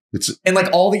like, it's and like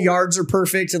all the yards are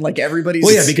perfect and like everybody's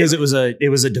well, yeah, because it was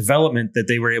a development that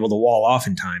they were able to wall off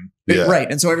in time. yeah. right,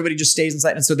 and so everybody just stays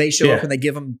inside, and so they show Yeah. up and they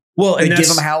give them Well, they and give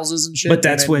that's, them houses and shit. but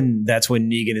that's and then- when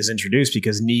Negan is introduced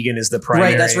because Negan is the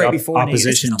primary right. That's right before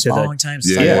opposition Negan. It's to been a the long time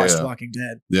since Yeah, I yeah, watched yeah. Walking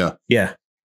Dead. Yeah. yeah.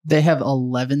 They have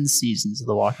 11 seasons of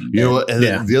The Walking Dead. You know what? And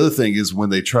Yeah. then the other thing is when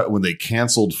they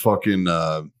canceled fucking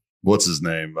what's his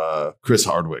name? Chris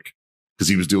Hardwick. Because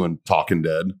he was doing Talking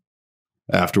Dead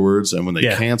afterwards. And when they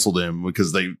Yeah. canceled him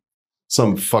because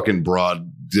some fucking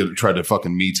broad tried to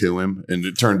fucking Me Too him. And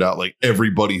it turned out like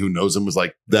everybody who knows him was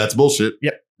like, that's bullshit.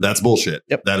 Yep. That's bullshit.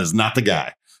 Yep. That is not the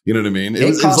guy. You know what I mean? It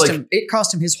was cost like, him. It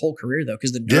cost him his whole career though,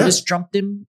 because the Yeah. Nerdist jumped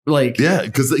him. Like yeah,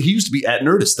 because he used to be at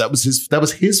Nerdist. That was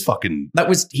his fucking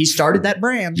he started that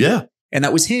brand. yeah. And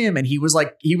that was him, and he was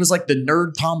like the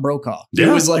nerd Tom Brokaw. It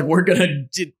Yeah. was like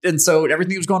and so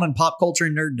everything was going on pop culture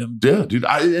and nerddom. Yeah, dude.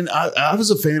 I was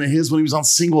a fan of his when he was on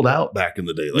Singled Out back in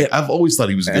the day. Like Yeah. I've always thought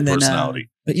he was a good And then, personality.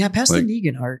 But yeah, past Like- the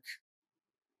Negan arc.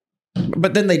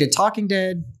 But then they did Talking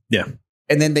Dead. Yeah.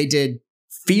 And then they did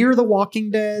Fear the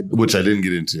Walking Dead. Which I didn't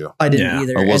get into. I didn't Yeah,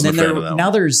 either. I wasn't and a then fan of that now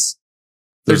one. they're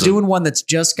There's a- doing one that's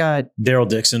just got Daryl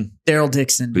Dixon, Daryl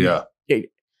Dixon. Yeah.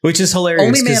 which is hilarious.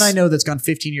 Only man 'cause- I know that's gone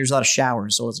 15 years without a shower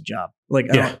and still has a job. Like,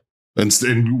 Yeah. And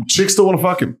chicks still want to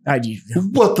fuck him. I do.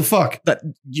 What the fuck? That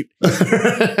you.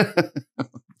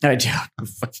 I do.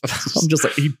 I'm just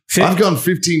like I've gone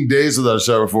 15 days without a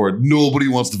shower before. Nobody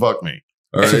wants to fuck me.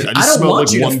 All right. I don't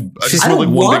want you to. I just I smelled don't like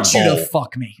one want big you ball. to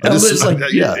fuck me. I I'm just- just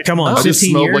like, yeah. Come on, I just 15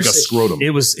 smelled years. like a scrotum. It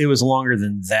was longer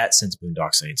than that since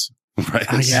Boondock Saints. Right?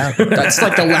 Oh, yeah, that's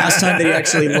like the last time that he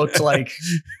actually looked like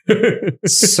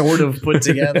sort of put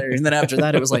together. And then after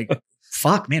that, it was like,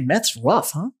 fuck, man, meth's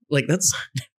rough, huh? Like that's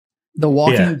The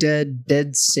Walking Yeah. Dead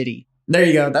Dead City. there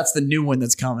you go. That's the new one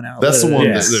that's coming out. That's the one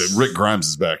Yes. that Rick Grimes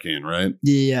is back in, right?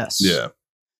 Yes. Yeah.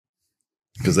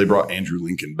 Because they brought Andrew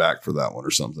Lincoln back for that one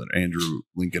or something. Andrew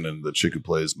Lincoln and the chick who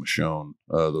plays Michonne,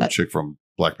 the chick from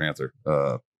Black Panther,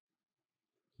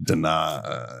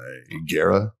 Denai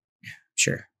Guerra.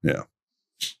 Sure. Yeah.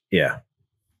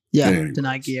 Yeah. Anyway.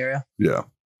 Denai Guerra. Yeah.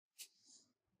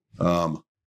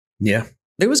 Yeah.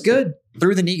 It was good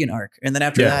through the Negan arc. And then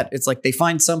after Yeah. that, it's like they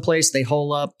find some place, they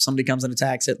hole up, somebody comes and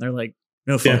attacks it, and they're like,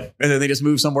 no fuck. Yeah. And then they just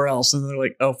move somewhere else, and they're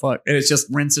like, oh fuck. And it's just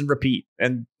rinse and repeat.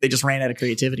 And they just ran out of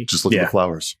creativity. Just look at Yeah. the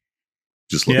flowers.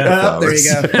 Just look Yeah. at the There flowers.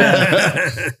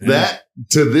 you go. That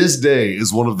to this day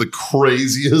is one of the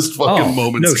craziest fucking Oh,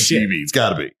 moments no in shit. TV. It's got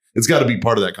to be. It's got to be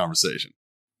part of that conversation.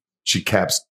 She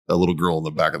caps a little girl in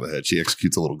the back of the head. She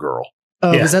executes a little girl.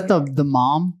 Oh, Yeah. was that the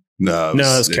mom? No,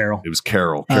 No, it was Carol. It was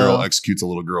Carol. Carol Oh. executes a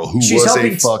little girl who She's was a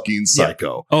helping- fucking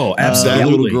psycho. Oh, That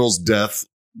absolutely. little girl's death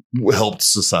helped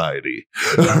society.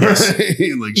 Yes.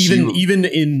 Like even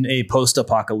in a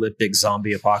post-apocalyptic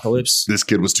zombie apocalypse. this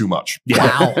kid was too much.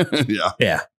 Wow. Yeah.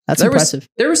 Yeah. That's There was- impressive.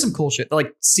 There was some cool shit.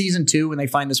 Like season 2, when they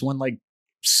find this one like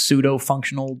pseudo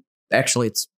functional. Actually,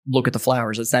 it's look at the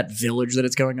flowers. It's that village that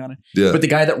it's going on in. Yeah. But the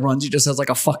guy that runs it just has like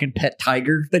a fucking pet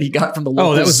tiger that he got from the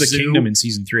local Oh, that was the zoo. kingdom in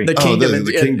season 3. The Oh, kingdom.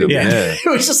 the kingdom. Yeah. Yeah. It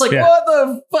was just like, Yeah. what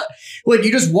the fuck? Like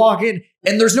you just walk in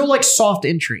and there's no like soft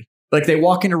entry. Like they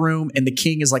walk in a room and the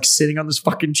king is like sitting on this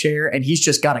fucking chair and he's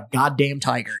just got a goddamn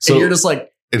tiger. So- and you're just like,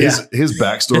 And his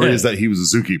backstory is that he was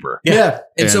a zookeeper. yeah.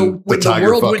 And so And when the the tiger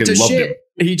world went to fucking loved shit,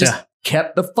 he just Yeah.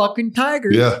 kept the fucking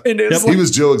tiger. Yeah. And it was He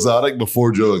was Joe Exotic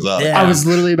before Joe Exotic. Yeah. I was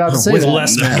literally about to say With that.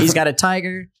 less he's got a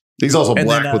tiger, He's also And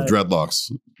black then, with dreadlocks.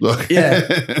 Yeah.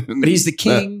 but he's the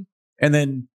king. And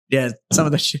then, some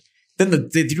of the shit. Then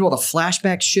they do all the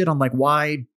flashback shit on like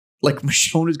why like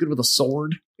Michonne is good with a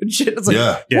sword and shit. It's like,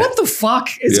 Yeah. what the fuck?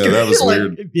 It's Yeah, good. that was Like,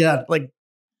 weird. Yeah, like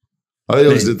I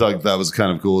always did think that was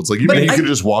kind of cool. It's like you But mean you I- could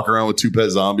just walk around with 2 pet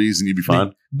zombies and you'd be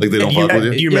fine. Like they don't And you- fuck with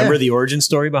you. Do you remember the origin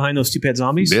story behind those 2 pet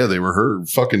zombies? Yeah, they were her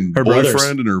fucking Her boyfriend brothers.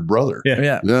 and her brother.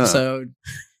 Yeah. Yeah. So,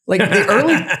 like the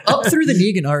early up through the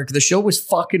Negan arc, the show was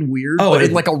fucking weird, Oh, but it-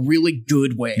 in like a really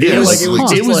good way. Yeah, It was like, like it was huh.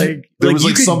 just It was- like There Like, was you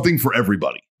like could- something for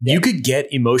everybody. You could get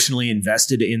emotionally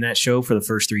invested in that show for the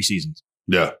first 3 seasons.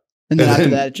 Yeah. And then And after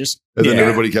then- that, it just And then Yeah.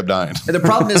 everybody kept dying. And the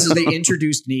problem is they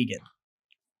introduced Negan.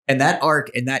 And that arc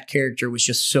and that character was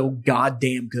just so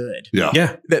goddamn good. Yeah.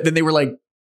 Yeah. That then they were like,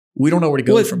 we don't know where to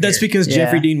go Well, from that's here. because Yeah.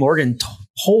 Jeffrey Dean Morgan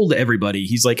told everybody,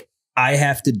 he's like, I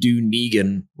have to do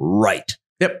Negan right.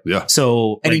 Yep. Yeah.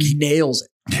 So And like, he nails it.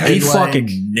 he And, like- fucking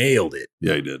nailed it.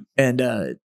 Yeah, he did. And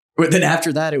but then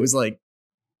after that, it was like,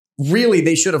 really,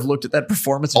 they should have looked at that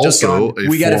performance and just Also, gone, a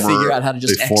we got to former- figure out how to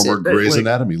just a exit. former But, Grey's like,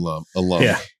 Anatomy alum.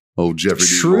 Yeah. Oh, Jeffrey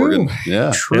Dean True. Morgan.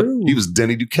 Yeah. True. He was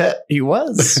Denny Duquette. He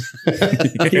was.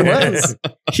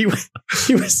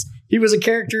 He was. He was a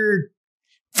character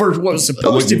for what was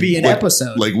supposed to be an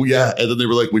episode. Yeah. And then they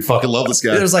were like, we fucking love this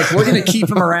guy. It was like, we're going to keep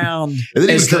him around And then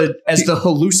he as would the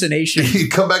hallucination He'd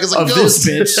come back as a of ghost.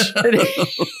 this bitch.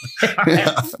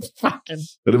 Yeah. Fucking,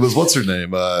 But it was, what's her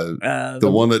name? The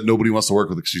one that nobody wants to work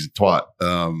with because she's a twat.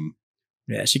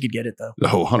 yeah, she could get it though.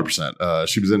 100%.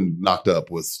 She was in Knocked Up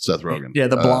with Seth Rogen. Yeah,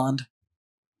 the blonde.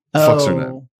 Fuck's her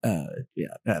name? Yeah,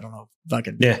 I don't know.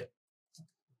 Fucking Yeah.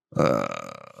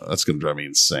 That's going to drive me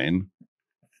insane.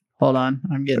 hold on.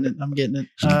 I'm getting it.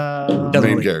 Doesn't Main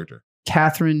really- character.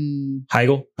 Catherine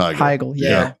Heigl. Heigl.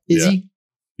 Yeah. Yeah. Izzy.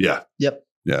 Yeah. Yep.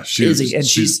 Yeah. Izzy, and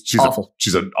she's awful.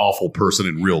 She's an awful person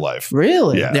in real life.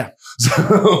 Really? Yeah. Yeah.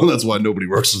 So that's why nobody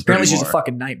works with her Apparently, she's a anymore.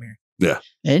 fucking nightmare.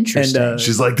 Interesting. And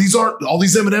She's like, all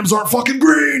these M&Ms aren't fucking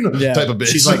green. Yeah. Type of bitch.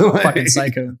 She's like fucking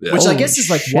psycho. Yeah. Which I Holy guess is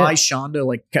like shit. why Shonda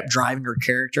like kept driving her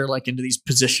character like into these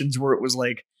positions where it was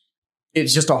like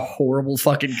it's just a horrible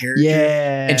fucking character.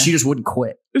 yeah. And she just wouldn't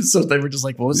quit. So they were just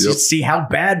like, well, let's Yep. just see how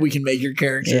bad we can make your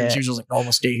character. Yeah. And she was just like, oh, I'm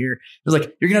gonna stay here. It was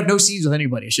like, you're gonna have no scenes with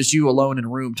anybody. It's just you alone in a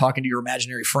room talking to your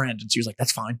imaginary friend. And she was like,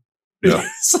 that's fine. Yeah.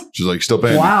 She's like, still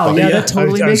paying me. Wow. Fuck Yeah, it. that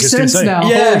totally I was makes just gonna sense say. now.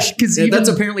 Yeah. Because And that's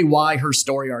apparently why her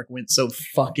story arc went so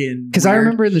fucking I weird.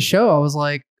 remember in the show, I was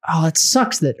like, oh, that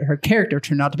sucks that her character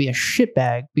turned out to be a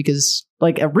shitbag because,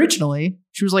 like, originally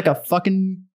she was like a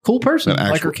fucking cool person, An like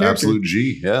her actual character. absolute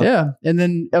G. Yeah. Yeah. And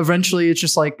then eventually it's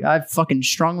just like, I fucking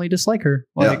strongly dislike her.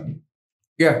 Like,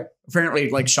 Yeah. Apparently,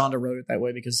 like Shonda wrote it that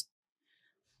way because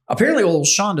apparently old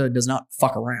Shonda does not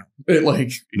fuck around.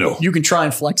 Like No. you can try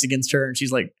and flex against her, and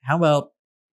she's like, "How about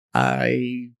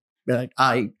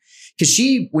because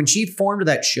when she formed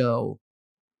that show,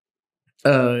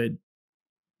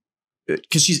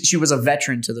 because she was a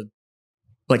veteran to the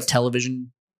like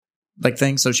television like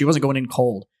thing, so she wasn't going in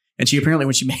cold. And she apparently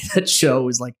when she made that show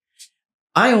was like,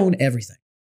 I own everything.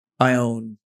 I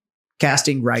own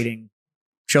casting, writing,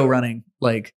 show running,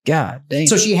 like. God damn.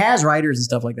 So she has writers and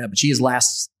stuff like that, but she has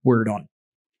last word on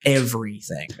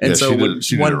everything. And Yeah, so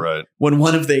she did it right. when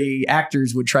one of the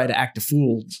actors would try to act a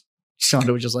fool,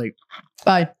 Shonda was just like,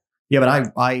 Bye. yeah,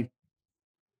 but I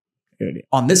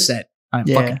on this set, I'm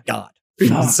Yeah. fucking God.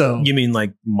 So You mean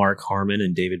like Mark Harmon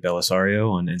and David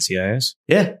Belisario on NCIS?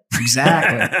 yeah,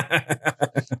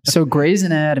 exactly. So Grey's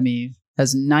Anatomy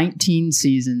has 19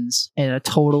 seasons and a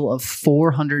total of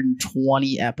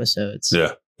 420 episodes.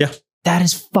 Yeah. That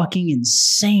is fucking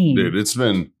insane. Dude, it's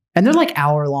been, And they're like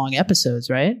hour-long episodes,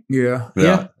 right? Yeah.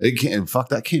 yeah. It came, fuck,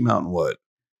 that came out in what?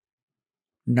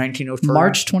 1904.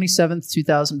 March 27th,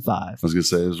 2005. I was going to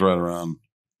say it was right around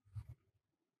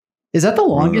Is that the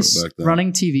longest back then.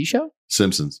 running TV show?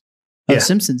 Simpsons. Oh, Yeah.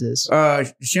 Simpsons is.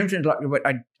 Simpsons, but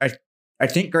I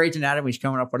think Grey's Anatomy is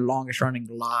coming up with the longest running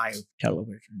live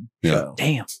television Yeah. show.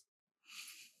 Damn.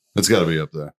 It's got to be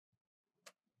up there.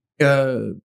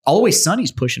 Always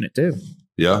Sunny's pushing it too.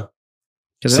 Yeah.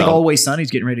 Because I think South- Always Sunny's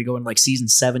getting ready to go in like season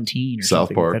 17 or South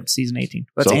something. Park. That's season 18.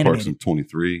 That's South animated. Park's in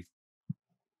 23.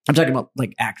 I'm talking about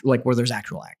like like where there's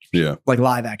actual actors, Yeah. like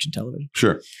live action television.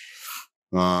 Sure.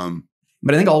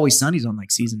 But I think Always Sunny's on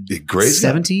like season Grey's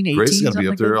 17, 18. Grey's got to something be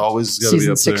up like there. that. Always got to be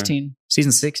Season up there. 16.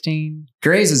 Season 16.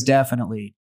 Grey's is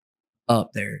definitely up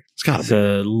there. It's got to be.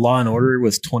 The Law and Order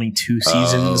with 22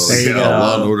 seasons. There you yeah, go.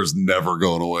 Law and Order's never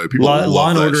going away. People Law love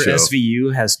and that Order show.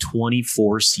 SVU has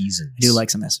 24 seasons. I do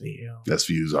like some SVU.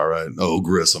 SVU's all right. Oh,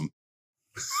 Grissom.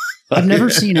 I've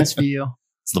never seen SVU.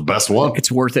 It's the best one.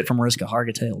 It's worth it from Mariska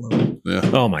Hargitay alone. Yeah.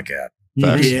 Oh my god.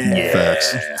 Facts. Yeah.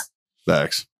 Facts.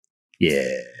 Facts. Yeah.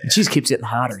 And she just keeps getting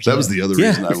hotter. That was the other Yeah.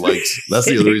 reason I liked. That's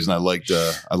the other reason I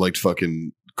liked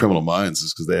fucking Criminal Minds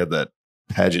is because they had that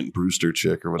Pageant Brewster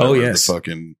chick or whatever. Oh, yes. The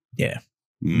fucking Yeah.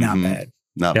 Not Mhm. bad.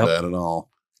 Not Yep. bad at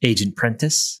all. Agent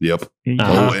Prentice. Yep.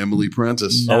 Uh-huh. Oh, Emily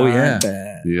Prentice. Oh, Not yeah.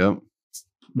 bad. Yep.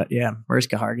 But yeah,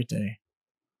 Mariska Hargitay.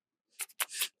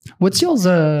 What's y'all's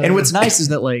And what's nice is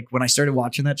that like when I started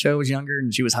watching that show, I was younger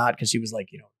and she was hot because she was like,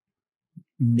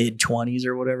 mid 20s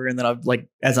or whatever. And then I've like,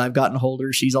 as I've gotten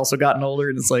older, she's also gotten older.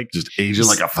 And it's like, Just aging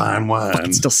like a fine wine.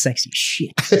 fucking still sexy as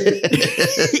shit.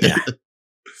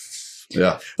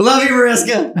 Yeah. Love you,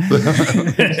 Mariska.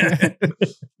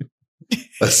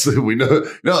 We know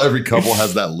every couple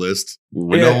has that list.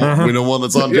 We Yeah. know one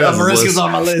that's on Yeah, Jazz's Mariska's list.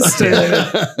 on my list.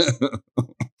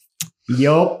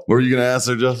 Yup. What were you gonna ask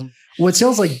there, Justin? What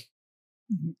sounds like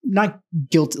not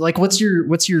guilty. Like, what's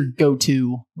your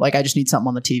go-to? Like, I just need something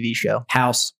on the TV show.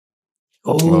 House.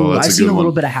 Oh, that's a I've seen good a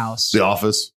little one. bit of House. The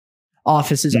Office.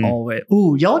 Office is always.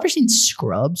 Ooh, y'all ever seen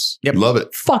Scrubs? Yep. Love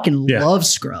it. Fucking Yeah. love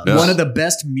Scrubs. Yeah. One of the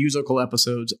best musical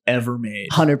episodes ever made.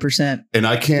 100%. And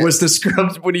I can't. Was the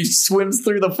Scrubs when he swims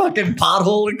through the fucking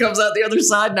pothole and comes out the other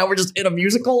side? Now we're just in a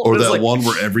musical. Or It's that like, one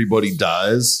where everybody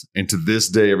dies. And to this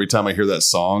day, every time I hear that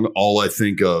song, all I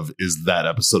think of is that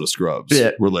episode of Scrubs.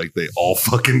 Yeah. Where like they all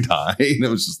fucking die. And it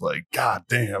was just like, God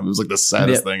damn. It was like the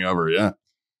saddest Yeah. thing ever. Yeah.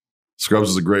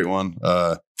 Scrubs is a great one.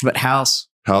 But House.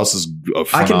 House is a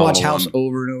I can watch phenomenal House one.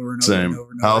 over and over and over Same. and over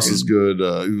and over. House again. is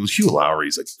good. Hugh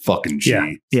Lowry's like fucking G.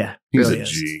 Yeah. Yeah, He's really a is.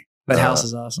 G. But Uh, House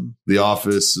is awesome. The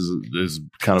Office is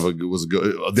kind of was a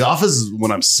good. The Office is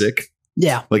when I'm sick.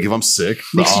 Yeah. Like if I'm sick,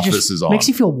 The Makes you Office just is on. makes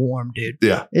you feel warm, dude.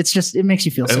 Yeah. It's just it makes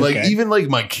you feel And so like good. even like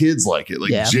my kids like it. Like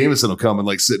Yeah. Jameson will come and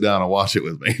like sit down and watch it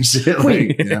with me. And shit.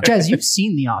 Wait, Like, yeah. Jazz, you've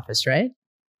seen The Office, right?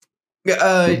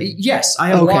 Yes, I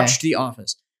have Okay. watched The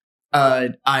Office.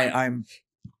 I'm.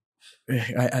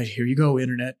 Here you go,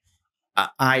 internet.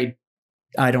 I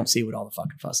don't see what all the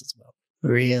fucking fuss is about.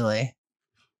 Really?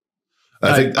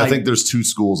 I think there's two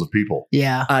schools of people,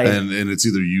 Yeah. and it's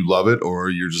either you love it or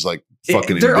you're just like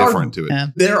fucking there are- indifferent to it. Yeah.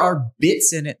 There are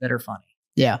bits in it that are funny,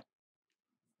 Yeah.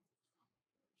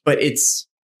 but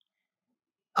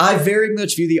I very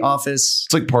much view The Office.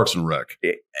 It's like Parks and Rec.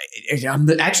 I'm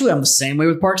the same way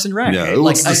with Parks and Rec. Yeah, it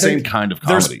Like, looks the I same think kind of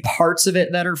there's comedy. parts of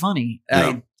it that are funny.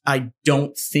 Yeah. I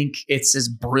don't think it's as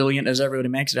brilliant as everybody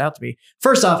makes it out to be.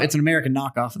 First off, it's an American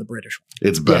knockoff of the British one.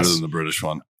 It's better Yes. than the British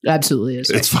one. Absolutely is.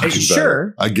 It's fucking Sure.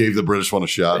 better. I gave the British one a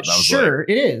shot. And I was Sure,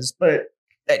 it is, but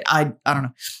I don't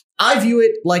know. I view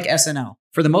it like SNL.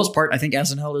 For the most part, I think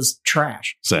SNL is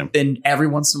trash. Same. And every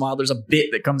once in a while, there's a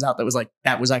bit that comes out that was like,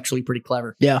 that was actually pretty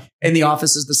clever. Yeah. And The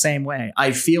Office is the same way.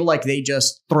 I feel like they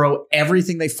just throw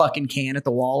everything they fucking can at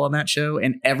the wall on that show,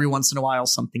 and every once in a while,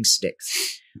 something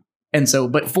sticks. And so,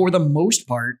 but for the most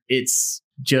part, it's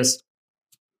just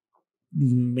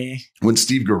meh. When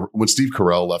Steve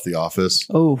Carell left The Office,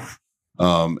 Oh,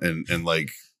 and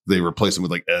like they replaced him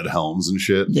with like Ed Helms and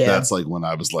shit. Yeah. That's like when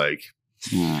I was like,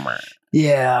 meh.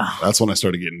 yeah. That's when I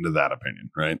started getting into that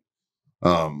opinion, right?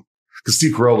 Because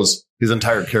Steve Carell his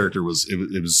entire character was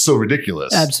so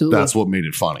ridiculous. Absolutely. That's what made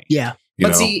it funny. Yeah. you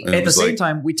But know? see, And it at the was same like,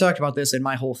 time, we talked about this in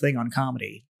my whole thing on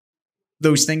comedy.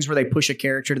 Those things where they push a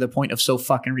character to the point of so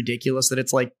fucking ridiculous that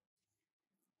it's like,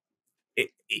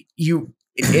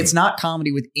 it's not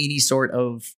comedy with any sort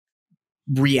of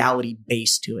reality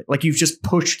base to it. Like you've just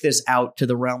pushed this out to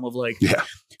the realm of like, Yeah.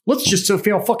 let's just see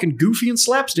how fucking goofy and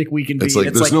slapstick we can be. it's like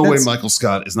And there's no way that's- Michael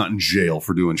Scott is not in jail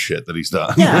for doing shit that he's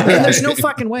done. Yeah, and there's no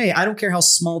fucking way. I don't care how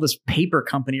small this paper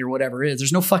company or whatever is.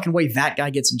 There's no fucking way that guy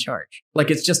gets in charge. Like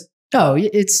it's just No,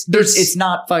 it's it's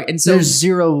not fucking. And so there's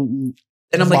zero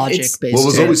and I'm like, logic it's- based. What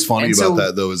was to it. always funny And about so-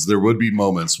 that though is there would be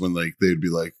moments when like they'd be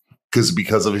like,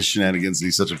 because of his shenanigans and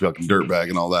he's such a fucking dirtbag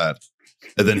and all that,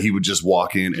 and then he would just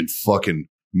walk in and fucking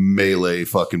melee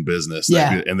fucking business.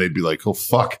 Yeah. And they'd be like, oh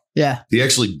fuck, Yeah. he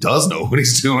actually does know what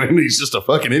he's doing. He's just a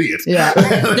fucking idiot. Yeah.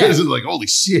 It's like, holy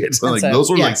shit. Like it. those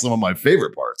were Yeah. like some of my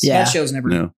favorite parts. Yeah. that show's never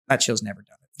Yeah. that show's never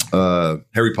done it.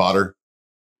 Harry Potter.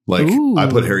 Like Ooh. I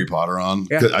put Harry Potter on.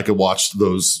 Yeah. I could watch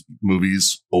those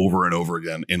movies over and over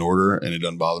again in order, and it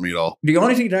doesn't bother me at all. The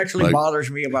only thing that actually Like- bothers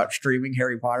me about streaming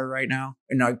Harry Potter right now,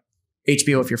 and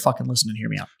HBO, if you're fucking listening, hear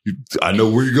me out. I know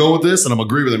where you're going with this, and I'm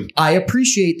agree with him. I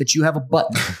appreciate that you have a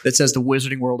button that says the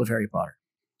Wizarding World of Harry Potter.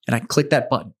 And I click that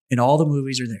button and all the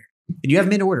movies are there. And you have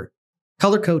them in order,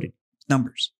 color coded,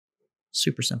 numbers.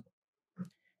 Super simple.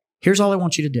 Here's all I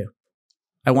want you to do.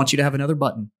 I want you to have another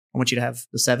button. I want you to have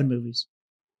the 7 movies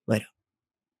laid out.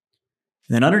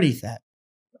 And then underneath that,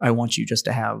 I want you just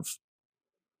to have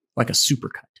like a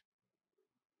supercut.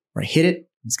 Where I hit it, and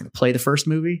it's going to play the first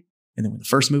movie. And then when the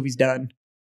first movie's done,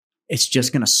 it's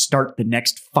just going to start the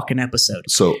next fucking episode.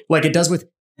 So Like it does with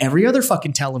every other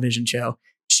fucking television show.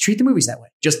 Just treat the movies that way.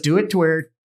 Just do it to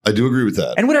where, I do agree with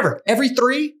that. and whatever, every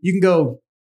 3, you can go,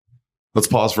 Let's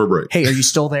pause for a break. hey, are you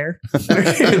still there?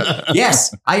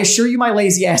 Yes, I assure you my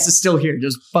lazy ass is still here.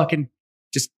 Just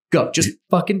go.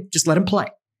 Just let him play.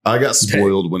 I got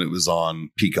spoiled when it was on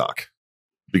Peacock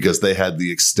because they had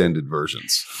the extended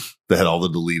versions that had all the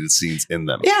deleted scenes in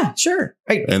them. Yeah, sure.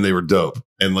 Right. And they were dope.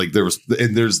 And like there's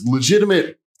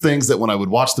legitimate things that when I would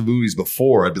watch the movies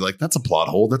before, I'd be like, that's a plot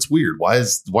hole. That's weird. Why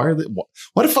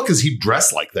the fuck is he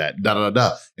dressed like that? Da da da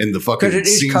da. And the fucking 'Cause it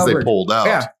is scenes covered. they pulled out.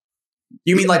 Yeah.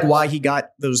 You mean like why he got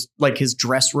those, like his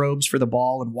dress robes for the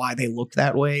ball and why they looked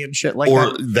that way and shit like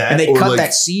or that? that, And they or cut like,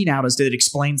 that scene out as it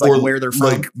explains like where they're from.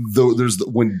 Like there's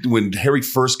when Harry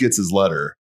first gets his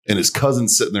letter and his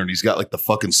cousin's sitting there and he's got like the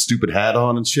fucking stupid hat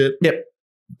on and shit. Yep.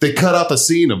 They cut out the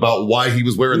scene about why he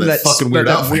was wearing that fucking weird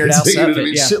outfit. Weird You know what I outfit,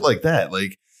 mean? yeah. Shit like that.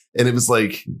 Like, and it was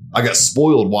like I got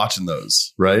spoiled watching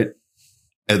those, right?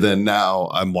 And then now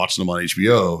I'm watching them on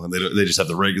HBO, and they just have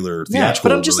the regular theatrical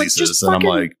but I'm just like, releases, just and I'm fucking-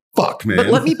 like, fuck, man. But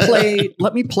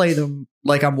let me play them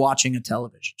like I'm watching a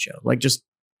television show. Like just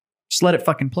let it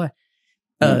fucking play.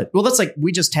 Well, that's like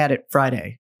we just had it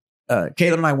Friday.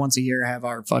 Caitlin and I once a year have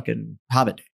our fucking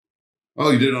Hobbit day. Oh,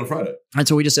 you did it on Friday. And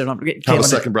so we just did it on Have a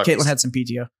second breakfast. Caitlin had some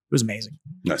PTO. It was amazing.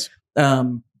 Nice. But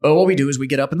what we do is we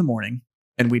get up in the morning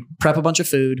and we prep a bunch of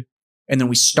food, and then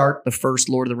we start the first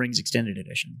Lord of the Rings extended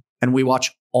edition, and we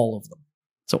watch all of them.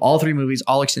 So all 3 movies,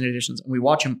 all extended editions, and we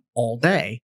watch them all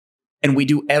day. And we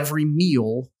do every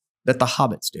meal that the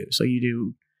Hobbits do. So you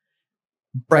do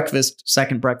breakfast,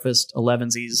 second breakfast,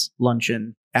 11sies,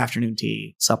 luncheon, afternoon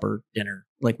tea, supper, dinner.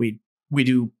 Like we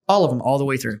do all of them all the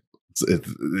way through.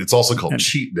 It's also called And-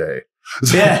 Cheat Day.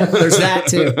 Yeah, there's that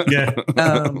too. Yeah.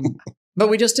 But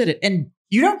we just did it. And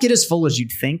you don't get as full as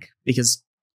you'd think because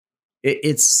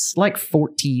it's like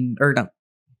 14 or no,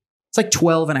 it's like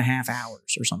 12 and a half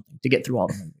hours or something to get through all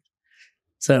the movies.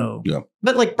 So, Yeah.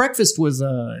 But like breakfast was,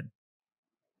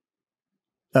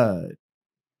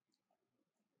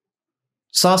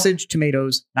 sausage,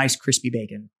 tomatoes, nice crispy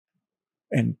bacon,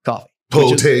 and coffee.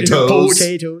 Potatoes.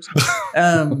 Potatoes.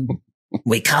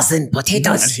 We cousin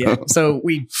potatoes. Yeah. So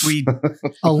we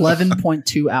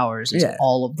 11.2 hours is Yeah.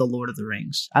 all of the Lord of the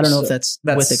Rings. I don't know if that's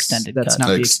with extended That's cuts.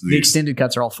 not Ex- the extended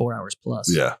cuts are all 4 hours plus.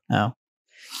 Yeah. Oh.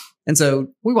 And so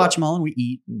we watch them all and we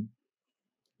eat and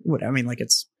what I mean, like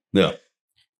it's Yeah.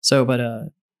 So, but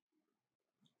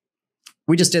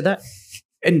we just did that,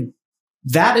 and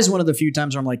that is one of the few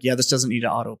times where I'm like, yeah, this doesn't need to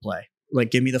autoplay. Like,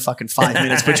 give me the fucking 5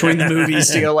 minutes between the movies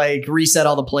to go like reset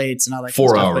all the plates and all that. 4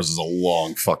 kind of stuff. hours is a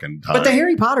long fucking time. But the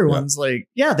Harry Potter Yeah. ones, like,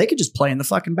 yeah, they could just play in the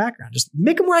fucking background. Just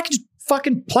make them where I can just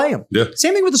fucking play them. Yeah.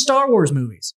 Same thing with the Star Wars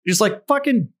movies. Just like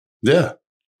fucking. Yeah.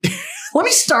 Let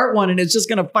me start one and it's just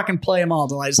gonna fucking play them all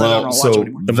until I decide I don't Well, want to watch so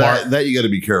them anymore. that you got to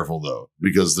be careful though,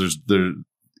 because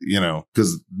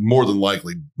because more than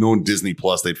likely, knowing Disney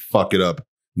Plus, they'd fuck it up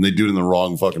and they do it in the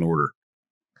wrong fucking order.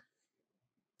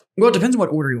 Well, it depends on what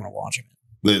order you want to watch them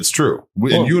in. It's true.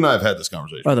 And you and I have had this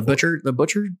conversation. Oh, the butcher.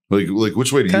 Like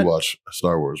which way do Cut. you watch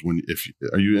Star Wars?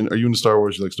 Are you into Star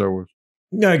Wars? You like Star Wars?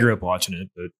 Yeah, I grew up watching it,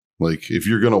 but Like if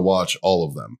you're gonna watch all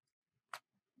of them,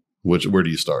 where do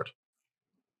you start?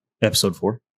 episode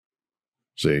 4.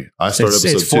 See, I start episode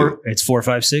it's 4. It's 4,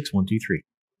 5, 6, 1, 2, 3.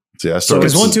 2. See, I So start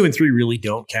because 1, episode- 2, and 3 really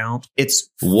don't count.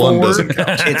 It's One four- doesn't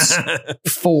count. It's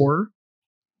 4,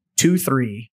 2,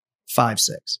 3, 5,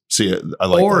 6. See, I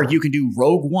like Or that. you can do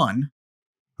Rogue One,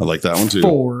 I like that one too.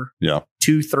 4, Yeah.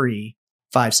 2, 3,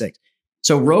 5, 6.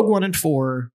 So Rogue One and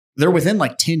 4, they're within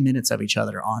like 10 minutes of each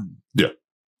other on Yeah.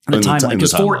 the In the timeline. in the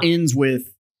Because 4 timeline. ends with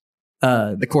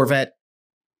the Corvette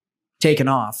taking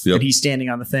off Yep. and he's standing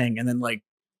on the thing, and then like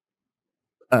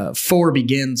 4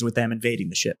 begins with them invading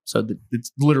the ship. So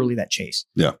it's literally that chase.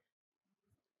 Yeah.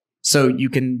 So you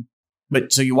can,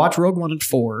 so you watch Rogue One and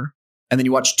 4, and then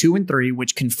you watch 2 and 3,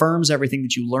 which confirms everything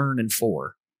that you learn in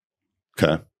 4.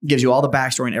 Okay. Gives you all the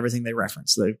backstory and everything they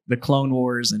reference, the Clone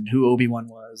Wars and who Obi-Wan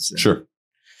was, and, Sure.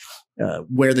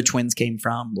 where the twins came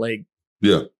from. Like,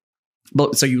 Yeah.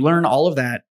 but so you learn all of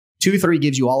that. 2, 3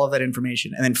 gives you all of that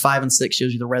information, and then 5 and 6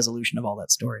 shows you the resolution of all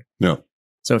that story. Yeah.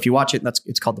 So if you watch it,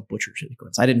 it's called the Butcher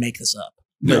sequence. I didn't make this up.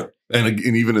 Yeah. And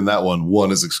even in that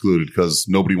one is excluded because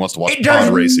nobody wants to watch It pod does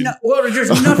racing. there's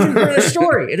nothing for the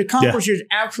story. It accomplishes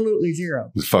absolutely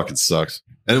zero. It fucking sucks.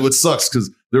 And it sucks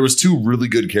because there was 2 really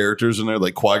good characters in there.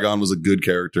 Like Qui-Gon was a good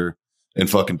character and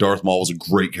fucking Darth Maul was a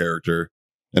great character.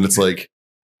 And it's like,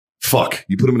 fuck,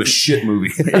 you put him in a shit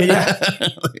movie. Yeah.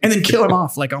 And then kill him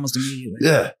off like almost immediately.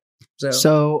 Yeah.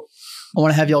 So I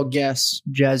want to have y'all guess.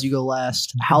 Jazz, you go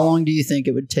last. How long do you think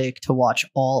it would take to watch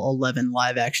all 11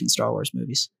 live action Star Wars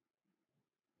movies?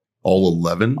 All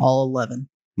 11? All 11.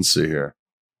 Let's see here.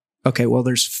 Okay, well,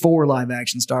 there's 4 live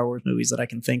action Star Wars movies that I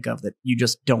can think of that you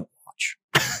just don't watch.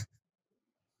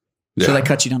 Yeah. So that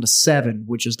cuts you down to 7,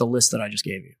 which is the list that I just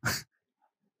gave you.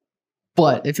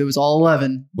 But if it was all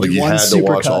 11, Like in you one had to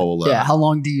watch supercut, all 11. Yeah, how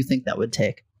long do you think that would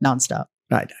take? Nonstop.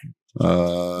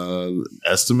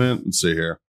 Estimate. Let's see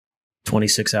here.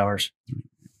 26 hours.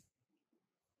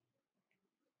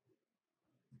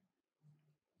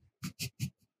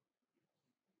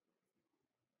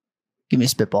 Give me a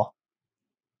spitball.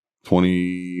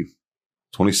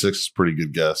 26 is a pretty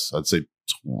good guess. I'd say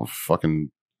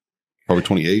fucking probably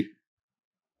 28.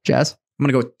 Jazz. I'm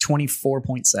gonna go with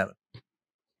 24.7.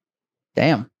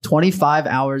 Damn. 25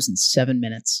 hours and 7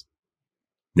 minutes.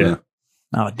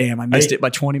 Oh damn! I missed it by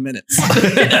 20 minutes.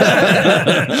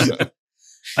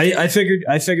 I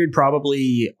figured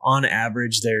probably on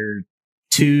average they're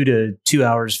 2 to 2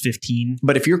 hours 15.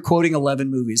 But if you're quoting 11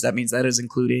 movies, that means that is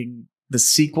including the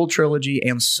sequel trilogy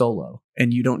and Solo,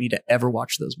 and you don't need to ever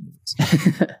watch those movies.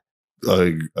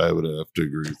 I would have to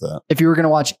agree with that. If you were going to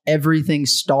watch everything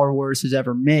Star Wars has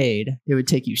ever made, it would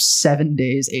take you 7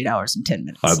 days, 8 hours, and 10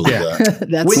 minutes. I believe that.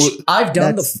 That's Which I've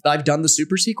done that's- I've done the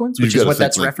super sequence, You've which is gotta what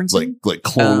think that's referencing. like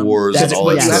Clone Wars and that's- all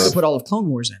but that you have to stuff. put all of Clone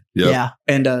Wars in, Yep. yeah.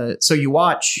 and so you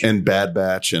watch. And Bad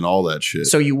Batch and all that shit.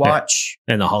 So you watch.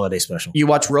 And the holiday special. You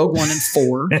watch Rogue One and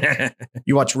 4.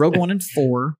 You watch Rogue One and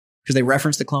 4 because they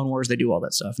reference the Clone Wars. They do all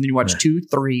that stuff, and then you watch 2,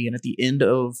 3, and at the end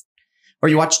of, or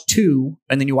you watch 2,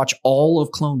 and then you watch all of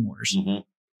Clone Wars, Mhm.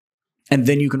 and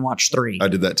then you can watch 3. I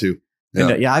did that too.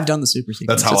 And, Yeah. I've done the super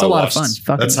sequence. That's how it's I a lot watched. of fun.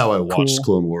 Fucking That's how I watched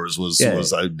cool. Clone Wars. Was Yeah.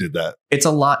 I did that. It's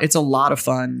a lot. It's a lot of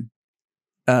fun.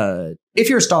 If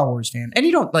you're a Star Wars fan, and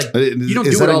you don't like, you don't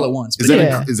do it all at once. Is But that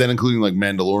Yeah. is that including like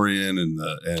Mandalorian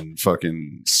and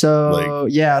fucking? So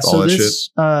Like, yeah, all so that this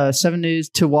 7 days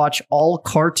to watch all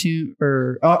cartoon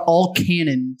or all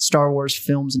canon Star Wars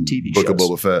films and TV Book shows. of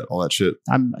Boba Fett, all that shit.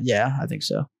 I think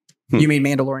so. you mean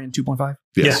Mandalorian 2.5?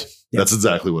 Yes, that's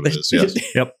exactly what it is. Yes,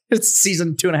 It's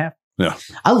season 2.5.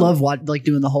 I love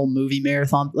doing the whole movie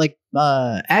marathon. Like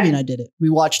Abby and I did it. We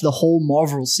watched the whole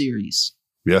Marvel series,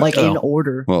 yeah. like in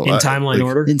order, well, In timeline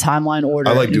order. in timeline order.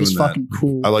 I like It was doing that. fucking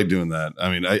cool. I like doing that.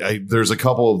 I mean, I there's a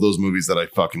couple of those movies that I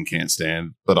fucking can't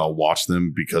stand, but I'll watch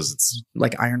them because it's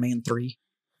Like Iron Man 3.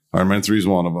 Iron Man 3 is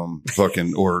one of them.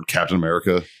 Fucking or Captain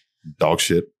America, dog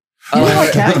shit. You don't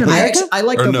like Captain America? I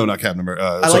like Or the, no, not Captain America.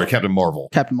 I Sorry, like- Captain Marvel.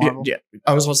 Captain Marvel. Yeah,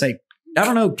 I was going to say, I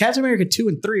don't know. Captain America 2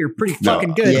 and 3 are pretty No,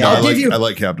 fucking good. Yeah. I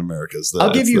like Captain America's.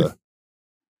 I'll give you-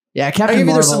 Yeah, I'll Captain give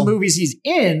you there's Marvel. some movies he's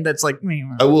in that's like,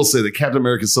 I will say that Captain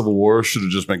America Civil War should have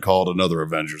just been called another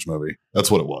Avengers movie. That's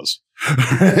what it was.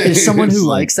 Is someone It's who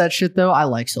like- likes that shit though? I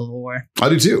like Civil War. I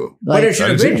do too. Like, it's an I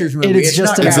do too. Avengers movie. It is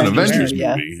just not It's an Captain Avengers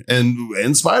America, movie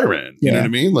and Spider-Man. You know Yeah. what I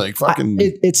mean? Like fucking.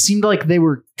 it seemed like they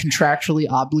were contractually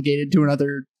obligated to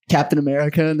another Captain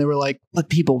America, and they were like, "But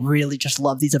people really just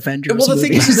love these Avengers." Well, the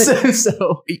thing movies." is that-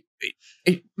 so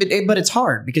but it's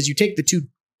hard because you take the two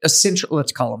essential,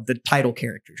 let's call them the title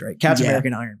characters, right? Captain Yeah. America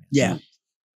and Iron Man. yeah,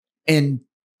 And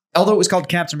although it was called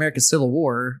Captain America Civil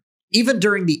War, even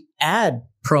during the ad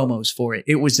promos for it,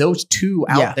 it was those two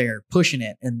out Yeah. there pushing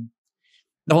it and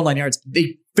the whole 9 yards.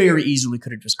 They very easily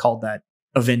could have just called that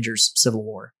Avengers Civil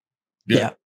War.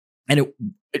 Yeah. And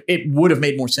it would have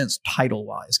made more sense title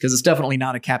wise because it's definitely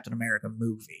not a Captain America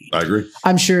movie. I agree.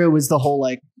 I'm sure it was the whole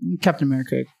like Captain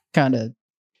America kind of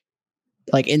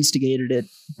like instigated it,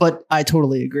 but I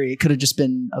totally agree. It could have just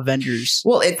been Avengers.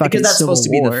 Well, Fucking because that's Civil supposed to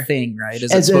be War. the thing, right? Is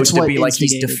It's- it's supposed it's to what be like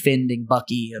he's instigated. defending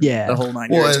Bucky and Yeah. the whole 9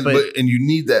 Well, yards. and you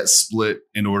need that split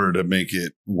in order to make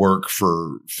it work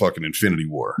for fucking Infinity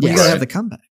War. you Yes. gotta right? have the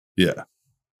comeback. Yeah.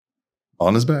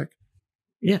 On his back.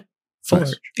 Full Nice.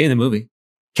 arch. In the movie.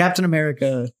 Captain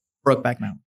America, Brokeback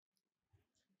Mountain.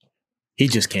 He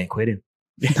just can't quit him.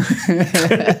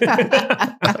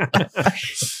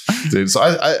 Dude, so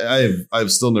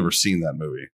I've still never seen that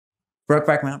movie.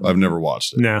 Brokeback Mountain. I've never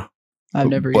watched it. No. I've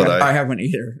never. But yeah. I haven't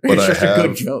either. but It's I just a good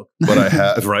have- joke. But I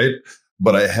have right?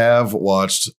 But I have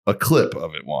watched a clip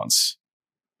of it once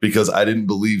because I didn't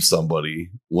believe somebody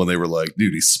when they were like,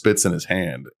 dude, he spits in his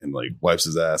hand and like wipes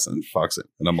his ass and fucks it.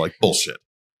 And I'm like, bullshit.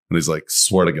 And he's like,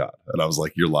 swear to God. And I was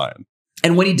like, you're lying.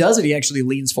 And when he does it, he actually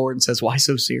leans forward and says, "Why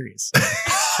so serious?"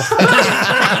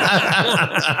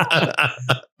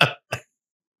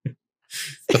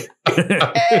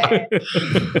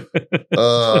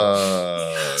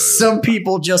 Some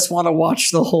people just want to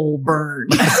watch the whole burn.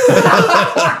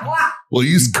 Well,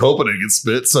 he's coping and gets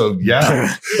spit, so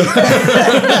yeah.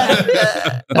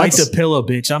 Bite the pillow,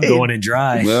 bitch. I'm going in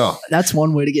dry. Yeah. That's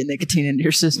one way to get nicotine into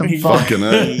your system. Fucking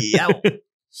A. Yeah.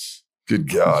 Good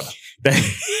God.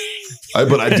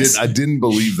 But I didn't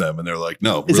believe them, and they're like,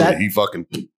 no, Is really, that- he fucking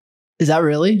Is that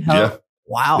really? How- yeah.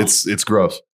 Wow. It's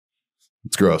gross.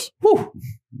 It's gross. Whew.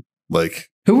 Like,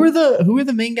 Who were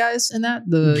the main guys in that?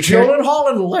 The Gyllenhaal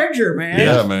Holland Ledger, man.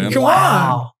 yeah, man. Come on.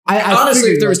 Wow. I Honestly,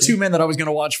 figured if there was like two men that I was going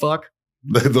to watch fuck,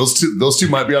 Those two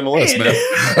might be on the list, man. Like,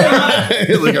 I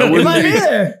it wouldn't might be be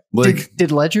there. like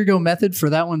did Ledger go method for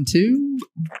that one too?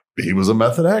 he was a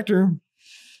method actor.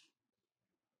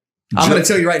 I'm going to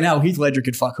tell you right now, Heath Ledger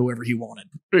could fuck whoever he wanted.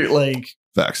 Like,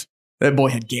 Facts. that boy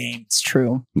had game. It's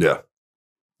true. Yeah.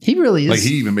 He really is. Like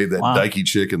he even made that Wow. dykey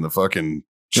chick in the fucking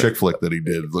chick flick that he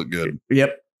did looked good.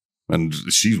 Yep. And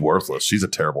she's worthless. She's a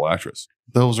terrible actress.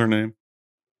 What the hell was her name?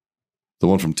 The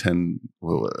one from 10.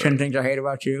 10 Things I Hate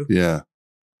About You. Yeah.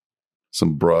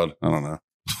 Some broad. I don't know.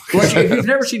 Like, if you've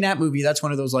never seen that movie, that's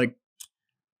one of those like,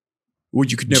 well,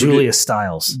 you could never. Julia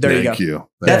Stiles. There you go. Thank you.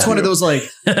 That's Thank one of you. those like,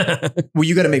 well,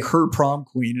 you got to make her prom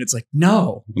queen, and it's like,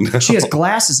 no, she has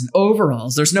glasses and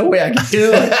overalls. There's no way I can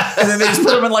do it. And then they just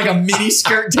put them in like a mini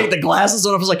skirt, and take the glasses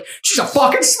off. I was like, she's a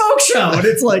fucking smoke show, and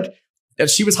it's like, and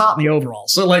she was hot in the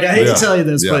overalls. So like, I hate Yeah. to tell you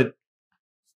this, Yeah. but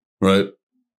Right.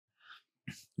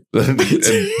 and,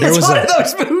 it's one of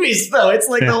those movies, though. It's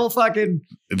like the whole fucking.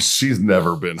 and she's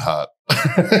never been hot.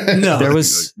 No. There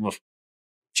was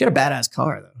She had a badass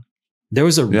car though. there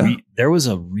was a Yeah. there was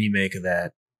a remake of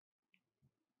that.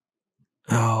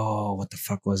 Oh, what the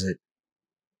fuck was it?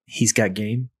 He's Got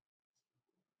Game.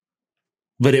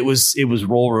 But it was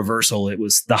role reversal. It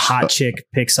was the hot chick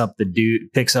picks up the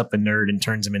nerd and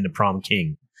turns him into prom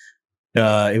king.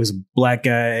 It was a black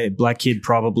kid,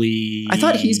 probably. I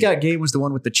thought He's Got Game was the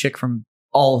one with the chick from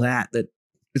All That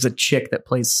is a chick that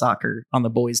plays soccer on the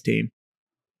boys team.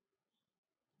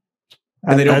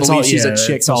 And they don't That's believe all- she's yeah, a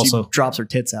chick, it's so also- she drops her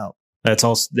tits out. That's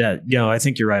also that. I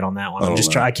think you're right on that one. I I'm don't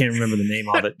just know. I can't remember the name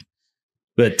of it,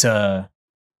 but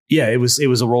yeah, it was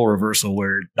a role reversal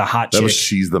where the hot That chick. was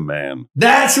She's the Man.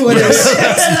 That's what it is.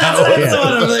 That's Yeah.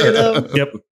 what I'm thinking of.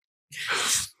 Yep.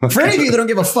 For any of you that don't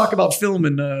give a fuck about film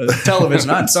and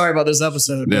television, I'm sorry about this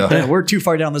episode. Yeah. Man, we're too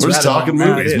far down this We're just rabbit hole. talking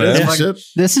Nah, movies, it man. is fucking- Shit.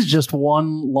 This is just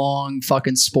one long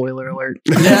fucking spoiler alert.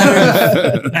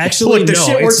 Actually, Look, the no,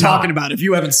 shit we're it's not. talking about, if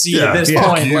you haven't seen Yeah, at this fuck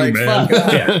point, you, like, man. fuck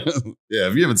off. Yeah. Yeah,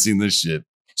 if you haven't seen this shit.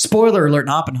 Spoiler alert in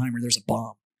Oppenheimer, there's a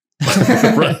bomb.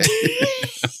 Right.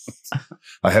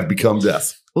 I have become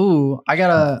death. Ooh, I got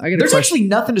a There's question. actually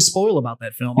nothing to spoil about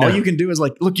that film. No. All you can do is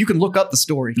like, look, you can look up the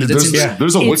story. 'Cause There's, it's,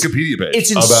 there's a it's- Wikipedia page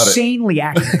it's about it. insanely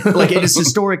accurate. Like it is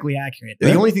historically accurate. Yeah.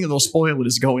 The only thing that'll spoil it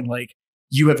is going like,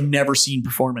 you have never seen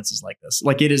performances like this.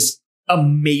 Like it is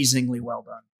amazingly well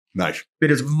done. Nice.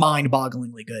 It is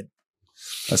mind-bogglingly good.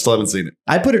 I still haven't seen it.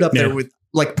 I put it up there Yeah. with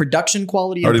like production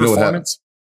quality I and already know what performance.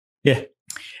 Yeah.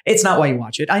 It's not why you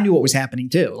watch it. I knew what was happening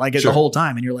too. Like Sure. the whole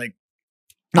time. And you're like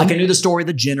I knew the story of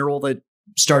the general that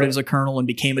started as a colonel and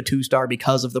became a 2-star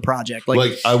because of the project.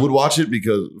 Like I would watch it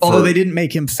because although they didn't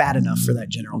make him fat enough for that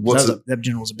general. What's That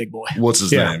general was a big boy. what's his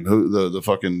Yeah. name? Who the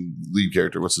fucking lead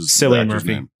character? What's his Cillian actor's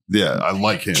Murphy. name? Yeah, I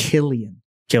like him. Killian.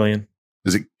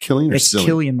 Is it Killian or It's Cillian?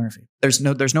 Cillian Murphy. There's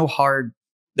no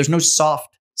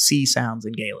soft C sounds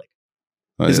in Gaelic.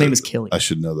 Oh, His yeah. name is Killian. I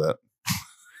should know that.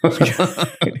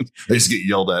 I used to get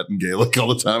yelled at in Gaelic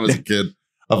all the time as a kid.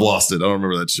 I've lost it. I don't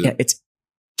remember that shit. Yeah, it's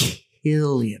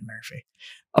Killian Murphy.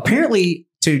 Apparently,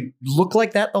 to look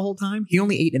like that the whole time, he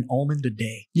only ate an almond a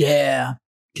day. Yeah,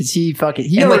 because he And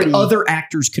already like other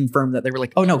actors confirmed that they were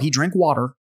like, oh no, he drank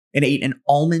water and ate an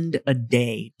almond a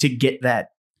day to get that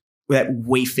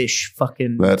wayfish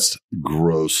fucking. That's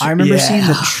gross. I remember Yeah. seeing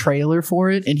the trailer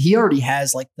for it, and he already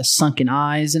has like the sunken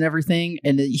eyes and everything,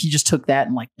 and he just took that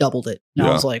and like doubled it. And I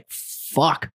Yeah. was like,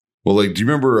 "Fuck!" Well, like, do you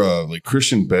remember like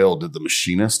Christian Bale did The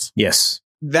Machinist? Yes,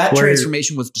 That Where-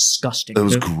 transformation was disgusting. That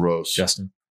was Yeah. gross.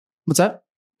 Justin What's that?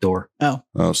 Door. Oh,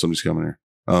 somebody's coming here.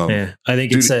 Yeah, I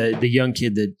think dude- it's the young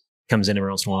kid that comes in every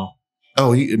once in a while.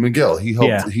 Oh, Miguel. He helped.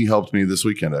 Yeah. He helped me this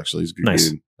weekend. Actually, he's a good Nice.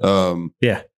 kid.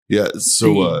 Yeah. Yeah.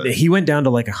 So he went down to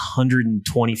like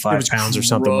 125 It was pounds or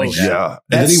something like gross. that. yeah, and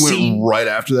That then he scene- went right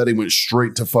after that. He went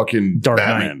straight to fucking Dark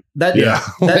Batman. That Yeah.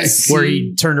 that Where scene,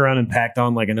 he turned around and packed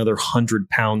on like another 100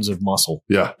 pounds of muscle.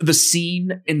 Yeah. the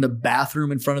scene in the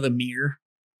bathroom in front of the mirror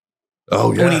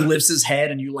Oh when he yeah. lifts his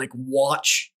head and you like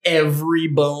watch every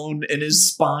bone in his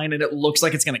spine and it looks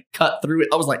like it's gonna cut through it.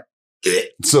 I was like, "Eh."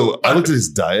 So I looked at his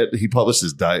diet. He published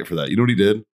his diet for that. You know what he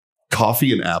did?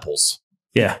 Coffee and apples.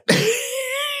 Yeah.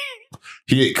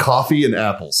 He ate coffee and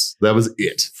apples. That was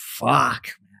it. fuck.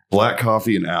 Black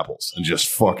coffee and apples, and just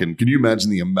fucking. Can you imagine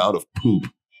the amount of poop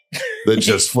that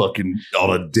just fucking on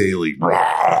a daily?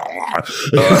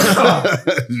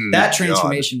 That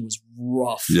transformation was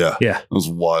rough. Yeah, Yeah. that was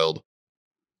wild.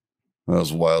 That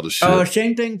was wild as shit.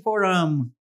 Same thing for All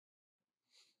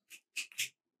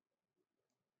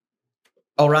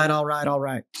right.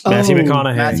 Matthew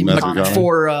McConaughey. Matthew Matthew McConaughey. McConaughey.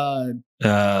 For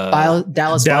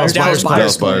Dallas Dallas Buyers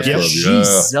Buyers Club. Club. Yep.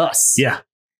 Jesus. Yeah.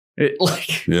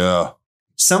 Like Yeah,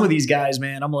 some of these guys,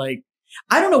 man, I'm like,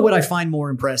 I don't know what I find more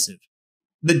impressive.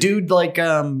 The dude, like,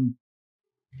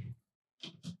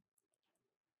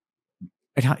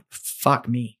 fuck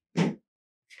me.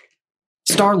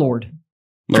 Star-Lord.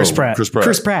 Chris Pratt. Chris Pratt.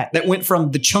 Chris Pratt, that went from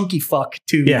the chunky fuck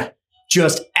to Yeah.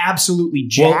 just absolutely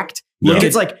jacked Like,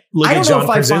 it's like, look I at don't know John if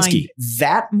I find Krasinski.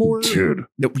 that more. Dude.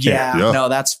 Yeah, Yeah. no,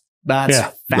 that's Yeah.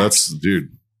 facts. That's dude.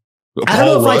 I don't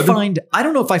know Paul if Rudd? I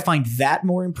don't know if I find that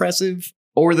more impressive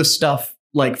or the stuff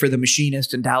like for the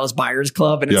Machinist and Dallas Buyers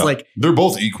Club. And it's Yeah. like, They're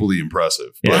both equally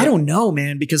impressive. Yeah. I don't know,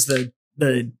 man, because the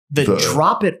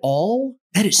drop it all,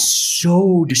 that is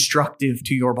so destructive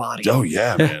to your body. Oh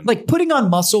yeah, man. Like putting on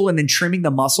muscle and then trimming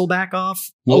the muscle back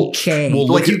off. Well- Okay. well,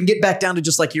 like look you at- can get back down to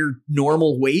just like your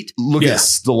normal weight. Look Yeah. at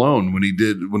Stallone when he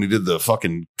did the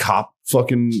fucking cop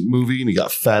fucking movie and he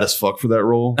got fat as fuck for that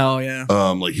role. Oh yeah.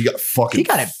 Like he got fucking He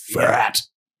got it fat,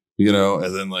 you know,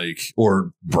 and then like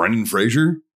or Brendan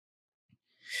Fraser,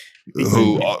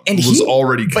 who And was he-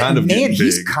 already But kind of man, getting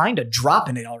he's big, kind of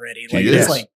dropping it already. He Like is. it's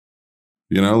like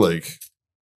you know, like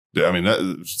yeah, I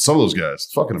mean, some of those guys,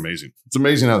 it's fucking amazing. It's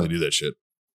amazing how they do that shit.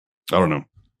 I don't know.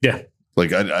 Yeah.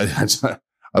 Like I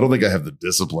don't think I have the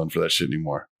discipline for that shit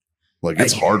anymore. Like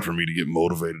it's hard for me to get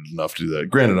motivated enough to do that.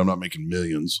 Granted, I'm not making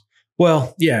millions.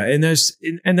 Well, yeah, and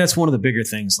that's one of the bigger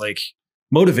things. Like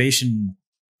motivation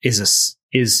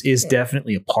is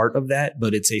definitely a part of that,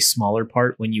 but it's a smaller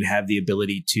part when you have the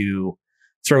ability to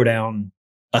throw down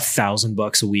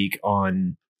 $1,000 a week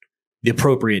on the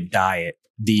appropriate diet,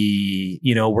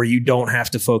 where you don't have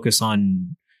to focus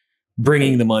on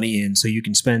bringing the money in, so you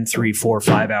can spend 3, 4,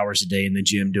 5 hours a day in the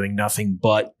gym doing nothing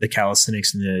but the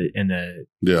calisthenics and the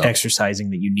Yeah. exercising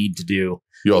that you need to do.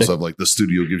 You also have like the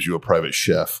studio gives you a private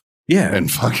chef Yeah, and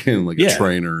fucking like a Yeah.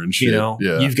 trainer and shit.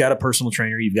 Yeah. You've got a personal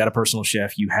trainer, you've got a personal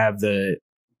chef, you have the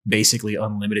basically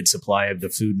unlimited supply of the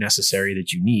food necessary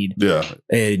that you need. Yeah.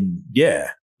 And Yeah.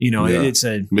 it's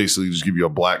a Basically just give you a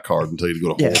black card and tell you to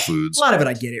go to Yeah. Whole Foods. a lot of it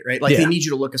I get it, right? Like Yeah. they need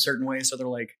you to look a certain way. So they're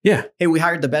like, yeah. hey, we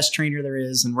hired the best trainer there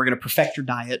is, and we're gonna perfect your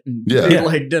diet. And Yeah. Yeah.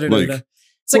 like, da-da-da-da. Like-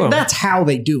 It's like Well- that's how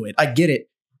they do it. I get it.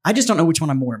 I just don't know which one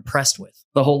I'm more impressed with.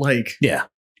 The whole like, Yeah.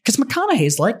 because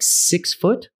McConaughey's like 6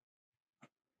 foot.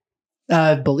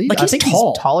 I believe. Like, I he's think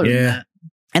tall. he's taller Yeah. than that.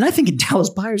 And I think in Dallas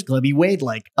Buyers Club, he weighed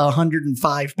like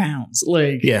 105 pounds.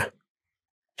 Like, Yeah.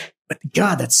 but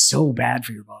God, that's so bad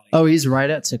for your body. Oh, he's right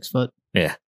at 6 foot.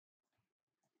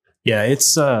 Yeah,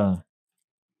 it's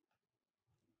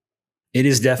it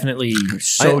is definitely So I'm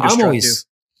destructive. always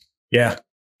yeah.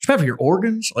 It's bad for your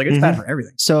organs. Like, it's bad for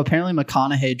everything. So apparently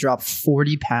McConaughey dropped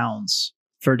 40 pounds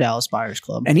for Dallas Buyers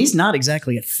Club. And he's not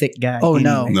exactly a thick guy. Oh,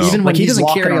 no. No. Even when Like, he he's doesn't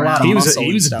walking carry a lot around. of He was muscle a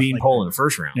and beanpole stuff like in the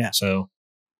first round. Yeah. So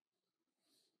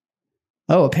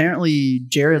Oh, apparently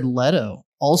Jared Leto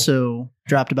also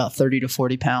dropped about 30 to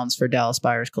 40 pounds for Dallas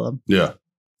Buyers Club. Yeah.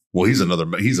 Well, he's a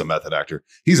method actor.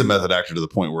 He's a method actor to the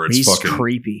point where it's He's fucking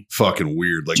creepy. fucking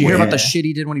weird. Like Did you hear when, about the shit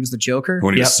he did when he was the Joker?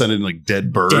 when he Yep. was sending like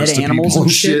dead birds Dead to animals people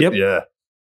and shit? Yep. Yeah.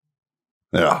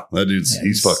 Yeah. That dude's Yeah,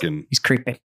 he's fucking He's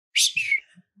creepy.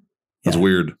 that's Yeah.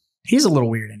 weird. He's a little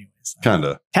weird anyways.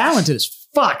 Kinda. Talented as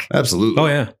fuck. Absolutely. oh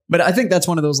yeah. But I think that's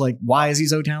one of those like, why is he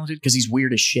so talented? Because he's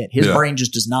weird as shit. His Yeah. brain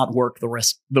just does not work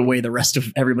the way the rest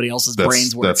of everybody else's That's,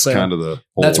 brains work. that's So kind of the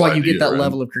whole that's why you idea, get that right?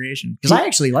 level of creation. Because I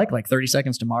actually like 30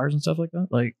 Seconds to Mars and stuff like that.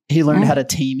 Like, He Oh. learned how to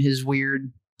tame his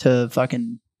weird to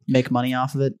fucking make money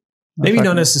off of it. Maybe Fucking-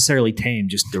 not necessarily tame,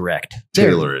 just direct.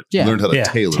 Tailor it. Yeah. Learned how to Yeah.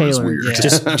 tailor, is Tailor, weird.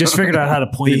 yeah. Just figured out how to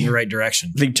point it in the right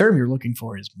direction. the term you're looking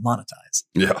for is monetize.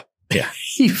 Yeah.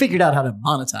 He figured out how to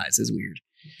monetize is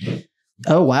weird.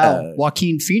 Oh, wow. Uh,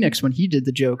 Joaquin Phoenix, when he did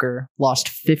the Joker, lost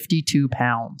 52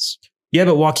 pounds. Yeah,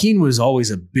 but Joaquin was always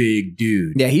a big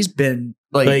dude. Yeah, he's been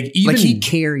like Like, even- he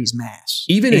carries mass.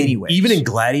 Even anyways. in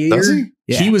Gladiator, Does he?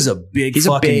 Yeah. he was a big He's a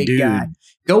fucking big dude. guy.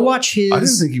 Go watch his. I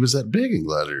didn't think he was that big in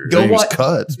Gladiator. Go He was wa-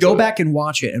 cut. Go but- back and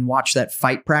watch it and watch that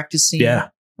fight practice scene. Yeah.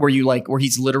 where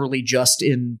he's literally just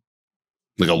in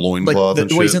like a like loincloth and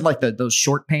he's shit. in like those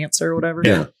short pants or whatever.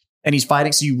 Yeah. and he's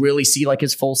fighting, so you really see like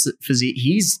his full physique.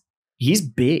 He's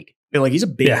big. Like he's a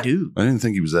big Yeah. dude. I didn't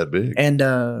think he was that big. And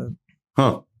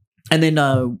Huh. and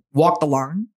then Walk the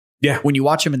Line. Yeah. When you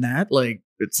watch him in that, like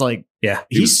it's like Yeah.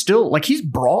 he's still like he's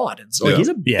broad and so like Yeah. he's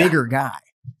a Yeah. bigger guy.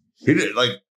 He did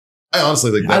like I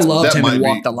honestly think I that's, loved that him in might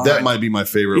Walk be, the Line. That might be my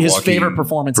favorite. His Joaquin favorite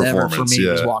performance ever for me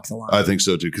was yeah. Walk the Line. I think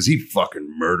so too because he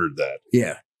fucking murdered that.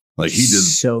 Yeah, Like he did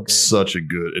so good. such a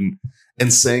good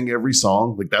and sang every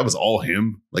song like that was all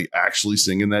him like actually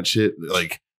singing that shit.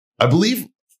 Like I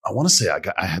want to say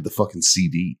I had the fucking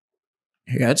CD.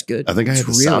 Yeah, that's good. I think I had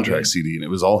It's the really soundtrack good. CD and it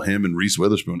was all him and Reese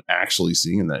Witherspoon actually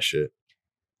singing that shit.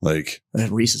 Like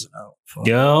Reese is an fuck.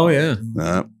 Oh yeah.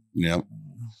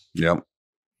 Yep.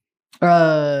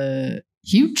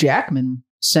 Hugh Jackman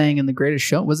sang in The Greatest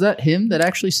Show. Was that him that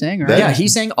actually sang? Or That- Yeah, he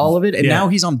sang all of it, and Yeah. now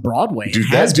he's on Broadway. Dude,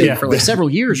 Has that been dude- for like several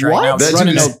years right What? now. That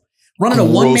running dude is a one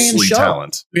man Grossly show.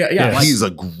 talent. Yeah, Yeah. like- He's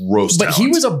a gross but talent. he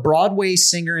was a Broadway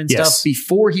singer and Yes. stuff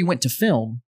before he went to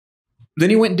film. Then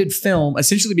he went and did film,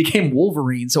 essentially became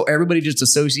Wolverine. So everybody just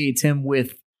associates him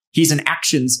with he's an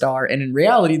action star. And in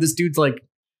reality, this dude's like,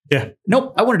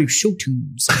 nope, I want to do show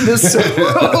tunes.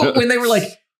 When they were like,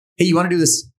 hey, you want to do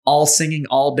this all singing,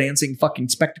 all dancing fucking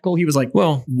spectacle? He was like,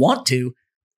 Well, want to.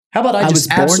 How about I was just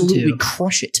born absolutely to.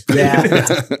 crush it? Yeah.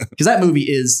 Because that movie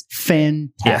is,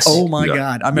 Fantastic. oh my Yeah.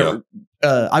 God. I remember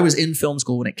I was in film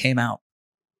school when it came out.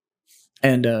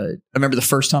 And I remember the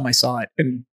first time I saw it.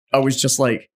 And I was just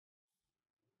like,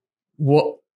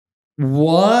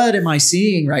 what am I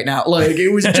seeing right now? Like,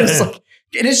 it was just like,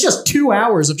 and it's just 2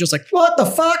 hours of just like, what the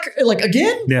fuck? Like,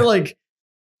 again? Yeah. Like,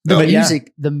 The but yeah.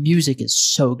 music is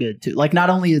so good too. Like, not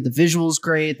only are the visuals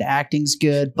great, the acting's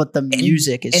good, but the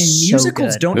music is and so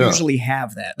musicals good. don't Yeah. usually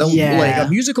have that. They'll- Yeah. Like a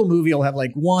musical movie will have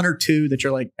like one or two that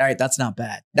you're like, all right, that's not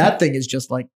bad. That thing is just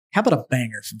like, how about a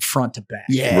banger from front to back?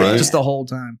 Yeah. Right. Just the whole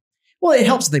time. Well, it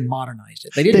helps they modernized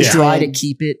it. They didn't They try to did.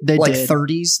 keep it They like did.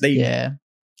 30s. They Yeah.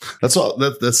 That's all.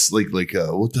 That's like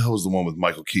what the hell was the one with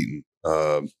Michael Keaton?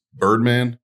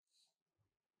 Birdman.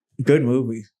 good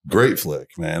movie. Great flick,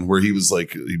 man. Where he was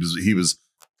like he was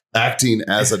acting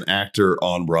as an actor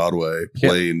on Broadway,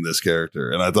 playing this character,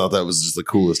 and I thought that was just the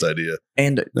coolest idea.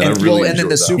 And I and really then the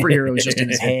enjoyed that one. superhero is just in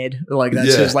his head. Like that's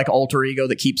Yeah. his like alter ego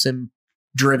that keeps him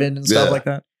driven and stuff Yeah. like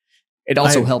that. It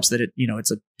also helps that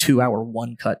it's a 2-hour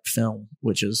one cut film,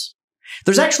 which is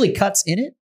there's actually cuts in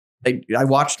it. I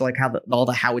watched like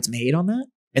how it's made on that,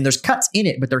 and there's cuts in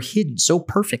it, but they're hidden so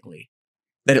perfectly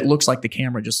that it looks like the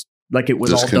camera just like it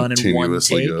was Just all done in one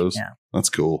continuously take. goes. Yeah. That's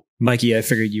cool. Mikey, I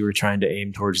figured you were trying to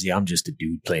aim towards the I'm just a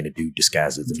dude playing a dude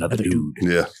disguised as another dude.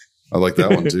 Yeah, I like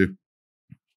that one too.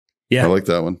 Yeah. I like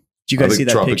that one. Did you guys I think see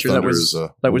that Tropic picture that Thunder was is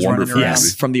a running wonderful around movie.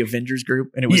 from the Avengers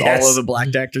group, and it was Yes. all of the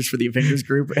black actors for the Avengers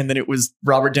group, and then it was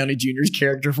Robert Downey Jr.'s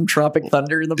character from Tropic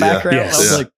Thunder in the Yeah. background. Yes. I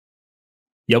was Yeah. like,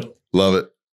 Yep. Love it.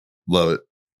 Love it.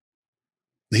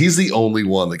 He's the only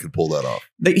one that could pull that off.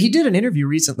 he did an interview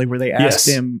recently where they asked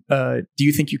Yes. him, "Do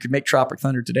you think you could make Tropic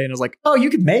Thunder today?" And I was like, "Oh, you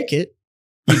could make it.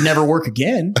 You'd never work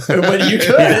again, but you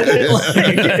could."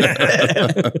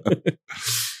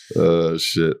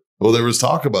 Shit. Well, there was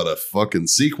talk about a fucking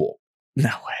sequel. No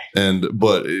way. And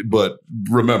but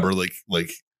remember, like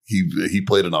he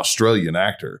played an Australian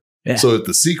actor. Yeah. So at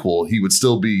the sequel, he would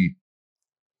still be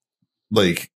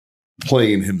like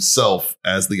playing himself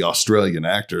as the Australian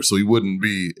actor. So he wouldn't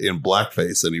be in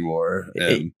blackface anymore.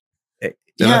 And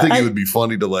I think it would be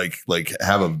funny to like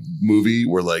have a movie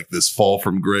where like this fall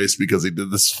from grace because he did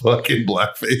this fucking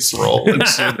blackface role and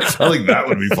shit. I think that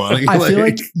would be funny. I feel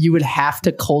like you would have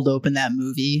to cold open that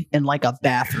movie in like a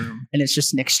bathroom, and it's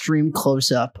just an extreme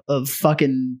close up of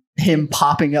fucking him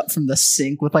popping up from the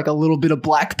sink with like a little bit of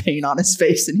black paint on his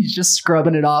face, and he's just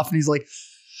scrubbing it off, and he's like,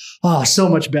 "Oh, so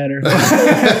much better."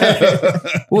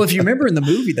 Well, if you remember in the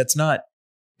movie, that's not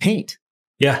paint.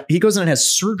 Yeah. He goes in and has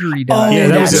surgery done. Yeah,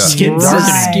 that was that's a skin right.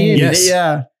 darkening. Skin. Yes.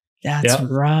 Yeah. That's Yeah.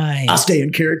 right. I'll stay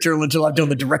in character until I've done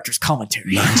the director's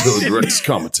commentary. Until the director's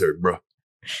commentary, bro.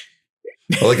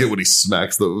 I like it when he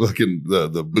smacks the fucking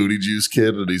the booty juice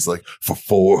kid, and he's like, for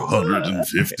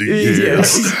 450 years.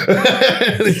 Yes.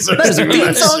 And he's like, That is a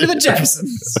theme song of the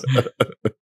Jeffersons.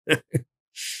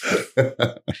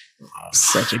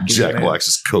 Such a good Jack man. Black's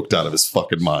just coked out of his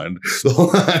fucking mind.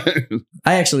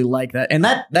 I actually like that. And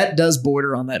that does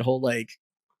border on that whole like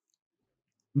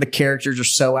the characters are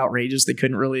so outrageous they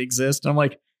couldn't really exist. And I'm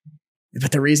like,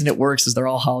 but the reason it works is they're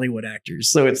all Hollywood actors.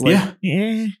 So it's like,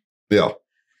 Yeah. Yeah.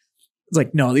 It's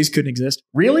like, no, these couldn't exist.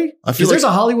 Really? I feel Because there's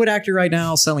a Hollywood actor right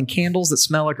now selling candles that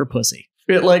smell like her pussy.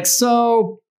 It like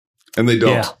so And they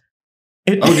don't. Yeah.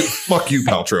 I don't give fuck you,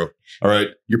 Paltrow. All right.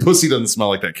 Your pussy doesn't smell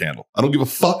like that candle. I don't give a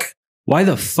fuck. Why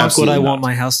the fuck Absolutely would I not. want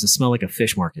my house to smell like a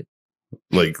fish market?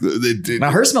 Like,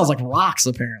 now her smells like rocks,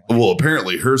 apparently. well,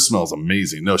 apparently her smells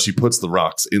amazing. No, she puts the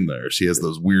rocks in there. She has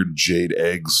those weird jade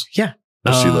eggs. Yeah.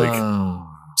 That she like Oh.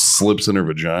 slips in her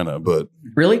vagina, but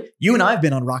Really? You and I have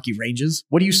been on rocky ranges.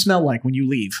 What do you smell like when you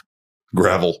leave?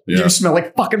 gravel. Yeah. You smell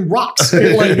like fucking rocks.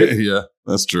 Like, Yeah,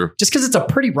 that's true. just because it's a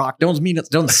pretty rock don't mean it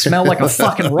doesn't smell like a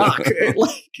fucking rock.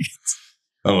 Like,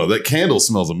 I don't know. That candle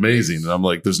smells amazing. And I'm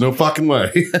like, there's no fucking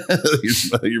way.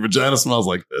 your vagina smells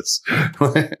like this.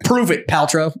 prove it,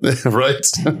 Paltrow. Right?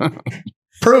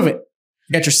 Prove it.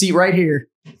 You got your seat right here.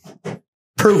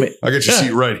 Prove it. I got your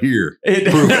seat right here.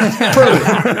 Prove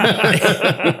it.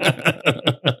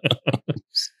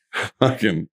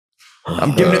 Fucking.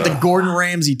 I'm giving it the Gordon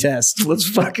Ramsay test. Let's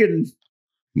fucking.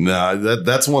 Nah,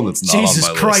 that's one that's not Jesus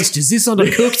on my Christ, is this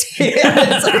undercooked?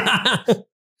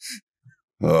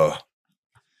 list.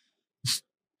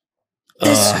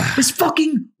 This is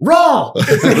fucking raw.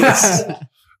 I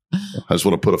just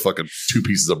want to put a fucking 2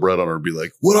 pieces of bread on her and be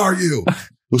like, what are you?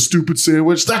 a stupid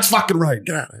sandwich. That's fucking right.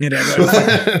 Get out of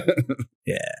here.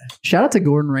 Shout out to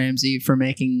Gordon Ramsay for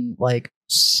making like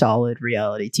solid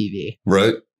reality TV.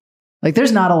 Right? Like,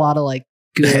 there's not a lot of like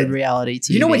good reality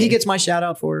TV. You know what he gets my shout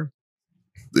out for?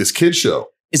 This kid show.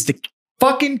 Is the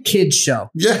fucking kids show.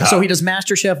 Yeah. So he does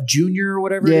MasterChef Junior or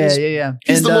whatever it Yeah, is. yeah.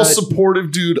 He's And, the most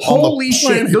supportive dude on Holy the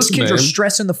planet, shit. Those kids man. are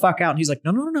stressing the fuck out. And he's like,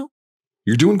 no.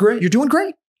 You're doing great. You're doing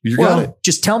great. You Well, got it.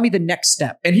 just tell me the next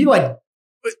step. And he guys,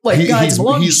 He's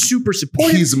along, he's super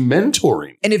supportive. He's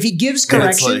mentoring. And if he gives And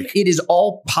it's correction, like- it is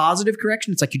all positive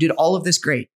correction. It's like, you did all of this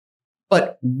great.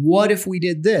 But what if we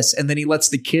did this? And then he lets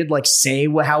the kid like say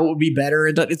how it would be better.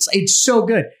 And it's so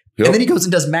good. Yep. And then he goes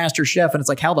and does Master Chef, and it's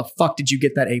like, how the fuck did you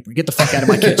get that apron? Get the fuck out of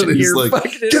my kitchen. He's You're like,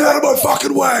 fucking- get out of my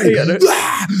fucking way. Yeah,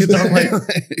 I'm like,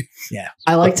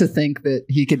 I like to think that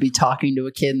he could be talking to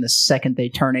a kid, and the second they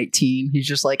turn 18, he's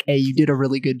just like, "Hey, you did a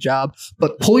really good job,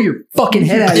 but pull your fucking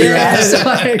head out of your Yeah. ass."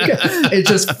 Like, it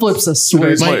just flips a switch.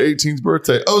 Today's my 18th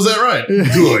birthday. Oh, is that right?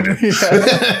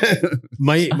 Good.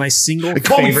 My single They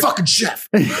call me favorite fucking chef.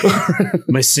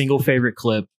 my single favorite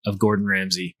clip of Gordon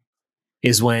Ramsay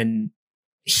is when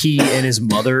he and his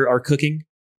mother are cooking,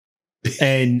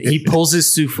 and he pulls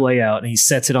his souffle out and he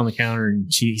sets it on the counter,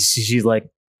 and she's like,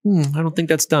 I don't think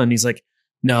that's done. He's like,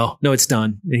 no, it's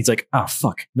done. And he's like, oh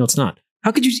fuck, no, it's not.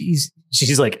 How could you?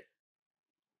 She's like,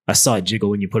 I saw it jiggle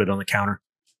when you put it on the counter.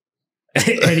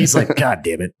 And he's like, God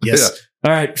damn it, yes.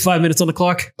 All right, 5 minutes on the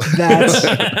clock. That's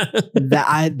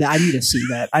I need to see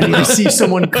that. I need to see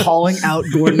someone calling out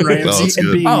Gordon Ramsay it's and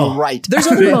good. being Oh, right. There's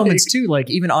other moments too, like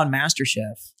even on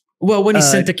MasterChef. Well, when he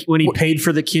Uh, when he paid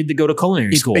for the kid to go to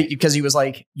culinary school, Because he was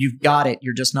like, you've got it,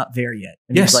 you're just not there yet.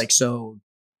 And Yes. he's like, so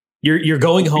you're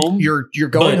going home. you're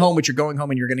going but- home, but you're going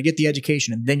home and you're going to get the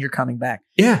education and then you're coming back.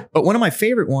 yeah. But one of my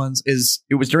favorite ones is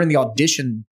it was during the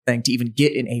audition thing to even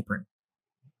get an apron.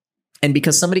 And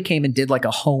because somebody came and did like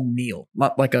a home meal,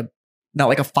 not like a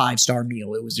 5-star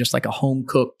meal. It was just like a home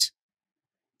cooked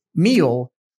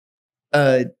meal.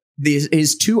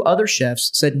 His two other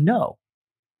chefs said no.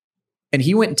 And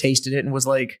he went and tasted it and was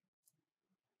like,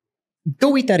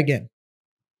 go eat that again.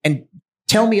 And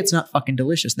tell me it's not fucking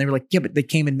delicious. And they were like, yeah, but they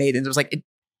came and made it. And it was like,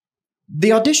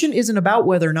 the audition isn't about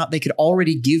whether or not they could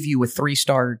already give you a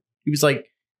 3-star. He was like,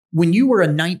 when you were a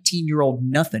 19-year-old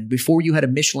nothing, before you had a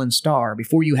Michelin star,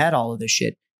 before you had all of this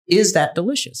shit, is that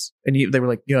delicious? And they were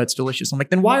like, yeah, it's delicious. I'm like,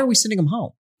 then why are we sending them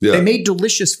home? Yeah. They made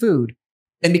delicious food.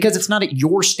 And because it's not at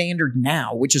your standard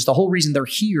now, which is the whole reason they're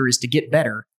here is to get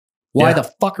better, why the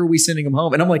fuck are we sending them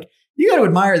home? And I'm like, you got to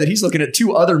admire that he's looking at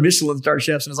 2 other Michelin star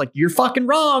chefs and is like, you're fucking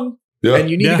wrong. Yeah. And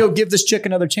you need Yeah. to go give this chick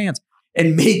another chance.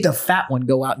 And made the fat one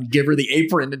go out and give her the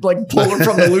apron and like pull her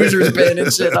from the loser's bin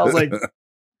and shit. I was like,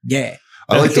 yeah.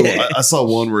 I like I saw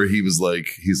one where he was like,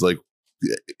 he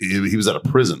was at a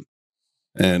prison,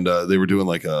 and they were doing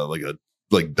like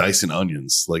dicing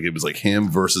onions, like it was like him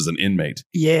versus an inmate,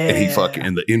 Yeah.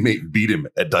 and the inmate beat him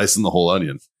at dicing the whole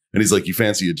onion, and he's like, you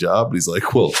fancy a job? And he's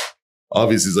like, well,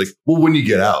 obviously, he's like, well, when you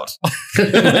get out,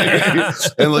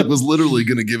 and like was literally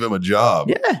going to give him a job.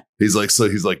 Yeah. He's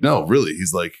like, no, really.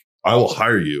 He's like, I will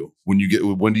hire you when do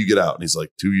you get out? And he's like,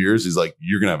 2 years. He's like,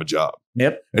 you're going to have a job.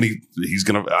 Yep. And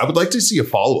I would like to see a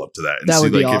follow up to that and That see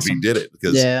would be like if he awesome. did it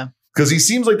Yeah. because he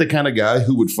seems like the kind of guy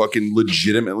who would fucking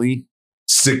legitimately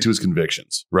stick to his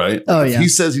convictions, right? Oh, If yeah. he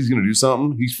says he's going to do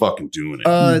something, he's fucking doing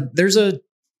it. There's the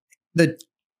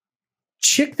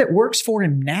chick that works for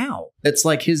him now. That's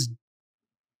like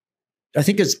I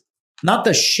think is not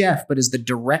the chef, but is the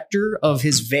director of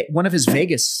one of his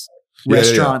Vegas Yeah, yeah, yeah.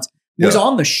 restaurants. Was Yeah.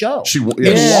 on the show. She and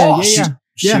Yeah, lost. yeah,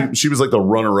 yeah. She was like the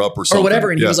runner up or something Or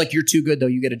whatever, and he Yeah. was like, "You're too good, though.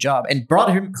 You get a job." And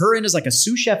brought her in as like a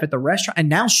sous chef at the restaurant, and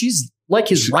now she's like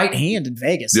his right hand in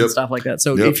Vegas Yep. and stuff like that.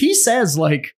 So Yep. if he says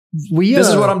like, We "This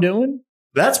is what I'm doing,"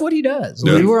 that's what he does.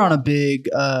 Yeah. We were on a big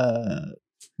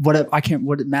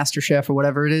Master Chef or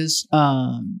whatever it is,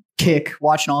 kick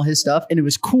watching all his stuff, and it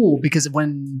was cool because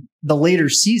when the later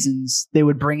seasons they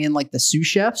would bring in like the sous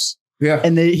chefs, Yeah,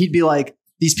 and he'd be like,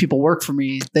 "These people work for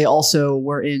me. They also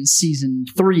were in season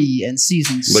 3 and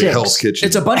season 6." like Hell's Kitchen.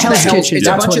 it's a bunch Hell's of the Hell's, Kitchen, it's a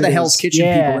that's bunch what of the it Hell's is. Kitchen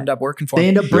Yeah. people end up working for They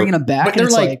him. end up bringing them back, But and they're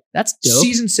it's like, that's dope.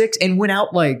 season 6 and went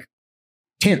out like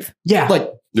 10th. Yeah, Like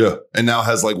yeah, and now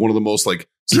has like one of the most like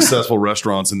successful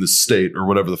restaurants in the state or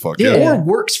whatever the fuck. yeah. Yeah, Or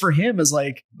works for him as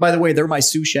like, by the way, they're my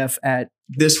sous chef at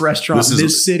this restaurant,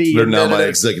 this city. They're and now my da-da-da.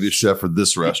 executive chef for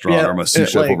this restaurant Yeah, or my sous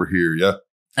chef like- over here. Yeah,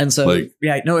 And so, like-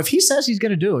 yeah, no, if he says he's going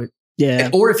to do it, yeah.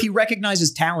 or if he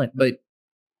recognizes talent, but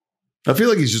I feel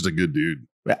like he's just a good dude.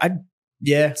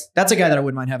 that's a guy that I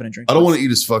wouldn't mind having a drink. I don't with. want to eat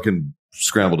his fucking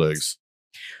scrambled eggs.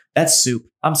 That's soup.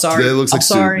 I'm sorry. Yeah, it looks I'm like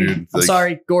soup, sorry. dude. I'm Like-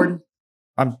 sorry, Gordon.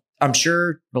 I'm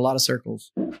sure a lot of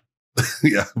circles.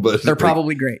 Yeah, but They're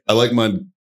probably great. I like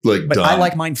mine like But done. I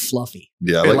like mine fluffy.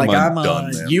 Yeah, I like mine I'm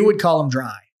done, man. you would call them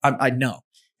dry. I know.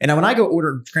 And now when I go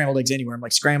order scrambled eggs anywhere, I'm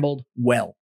like scrambled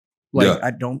well. Like Yeah.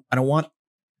 I don't want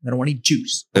any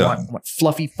juice. Yeah. I want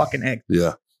fluffy fucking egg.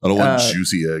 Yeah, I don't want Uh,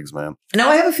 juicy eggs, man. Now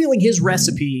I have a feeling his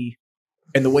recipe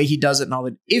and the way he does it and all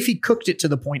that, if he cooked it to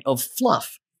the point of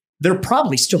fluff, they're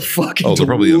probably still fucking Oh, they're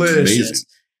probably delicious. amazing.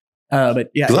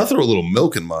 But yeah, Because I throw a little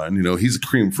milk in mine. You know, he's a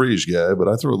cream frige guy, but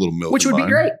I throw a little milk, Which in would be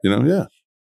mine. great. You know, yeah.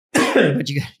 but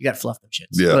you got to fluff them shits.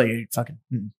 Yeah. Like, you fucking.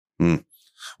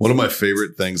 One of my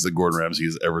favorite things that Gordon Ramsay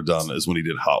has ever done is when he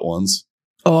did Hot Ones.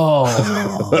 Oh,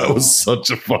 That was such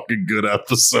a fucking good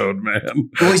episode, man.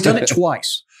 well, he's done it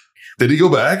twice. Did he go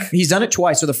back? He's done it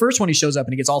twice. So the first one he shows up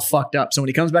and he gets all fucked up. So when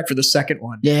he comes back for the second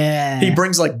one, Yeah. he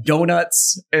brings like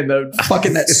donuts and the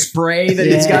fucking that spray that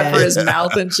he's got for his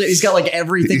mouth and shit. He's got like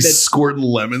everything He's that's squirting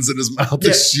lemons in his mouth Yeah.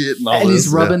 and shit and all and this.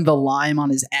 he's rubbing the lime on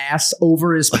his ass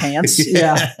over his pants.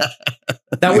 Yeah.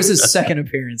 that was his second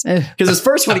appearance. Because his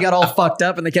first one he got all fucked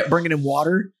up and they kept bringing him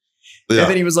water. Yeah. And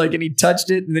then he was like, and he touched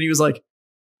it and then he was like,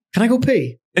 "Can I go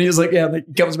pee?" And he was like, "Yeah." And then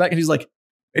he comes back and he's like,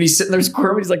 and he's sitting there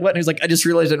squirming. He's like, "What?" And he's like, "I just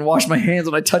realized I didn't wash my hands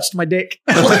when I touched my dick."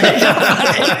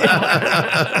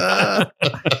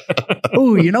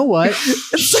 Oh, you know what?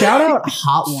 Shout out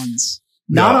Hot Ones.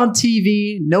 Not Yeah. on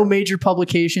TV, no major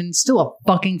publication. Still a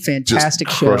fucking fantastic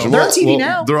show. crush 'em. They're on TV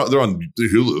now. They're on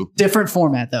Hulu. Different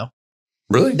format though.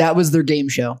 Really? That was their game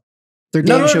show. Their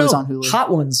No, game no, show no. is on Hulu.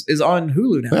 Hot Ones is on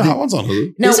Hulu now. Yeah, Hot One's on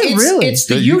Hulu. Now Is it really? It's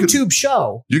the Yeah, you YouTube could-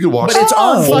 show, You can watch but it's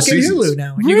on full fucking seasons. Hulu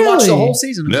now. You can watch the Really? whole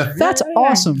season. of Yeah. it. That's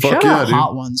awesome. Fuck Shout yeah, out dude.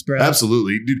 Hot Ones, bro.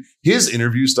 Absolutely. Dude, his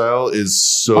interview style is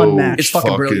so Unmatched. It's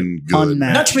fucking brilliant. good.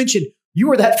 Unmatched. Not to mention, you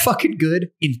were that fucking good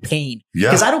in pain. Yeah.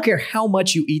 Because I don't care how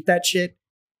much you eat that shit.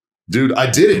 Dude,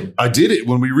 I did it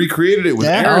when we recreated it with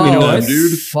Yeah. Aaron. Oh, You know, that's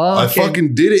dude. I Fucking,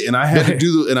 fucking did it, and I had to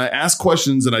do and I asked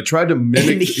questions, and I tried to mimic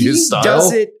and he his style.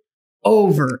 does it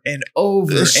over and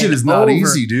over. This shit and is not over.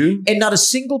 easy, dude. And not a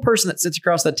single person that sits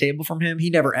across that table from him,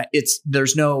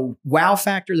 there's no wow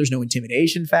factor, there's no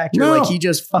intimidation factor. No. Like he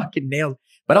just fucking nailed.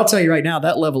 But I'll tell you right now,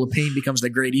 that level of pain becomes the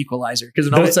great equalizer. Because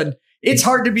then all of a sudden, it's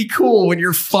hard to be cool when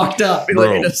you're fucked up. And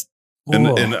Bro. like, it's, And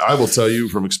I will tell you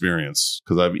from experience,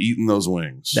 because I've eaten those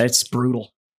wings. that's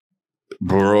brutal.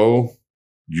 Bro,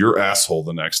 your asshole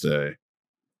the next day.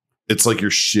 It's like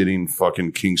you're shitting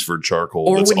fucking Kingsford charcoal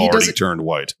Or that's when he does already it- turned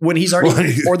white. When he's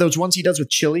already, Like- or those ones he does with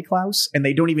Chili Klaus, and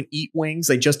they don't even eat wings,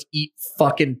 they just eat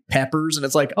fucking peppers. And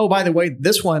it's like, oh, by the way,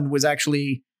 this one was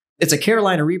actually, it's a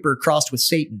Carolina Reaper crossed with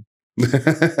Satan.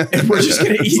 And we're just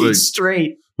going to It's eat like- it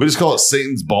straight. We just call it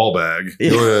Satan's ball bag. Yeah.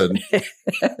 Go ahead. It's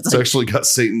It's like- actually got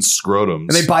Satan's scrotums.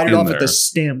 and they bite it in off there. at the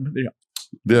stem.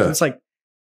 Yeah. It's like,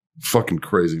 Fucking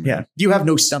crazy, man. yeah, you have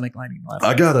no stomach lining left.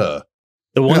 I got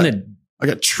The one Yeah. that I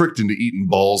got tricked into eating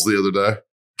balls the other day.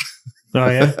 oh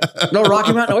yeah. No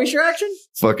Rocky Mountain oyster action?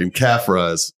 Fucking calf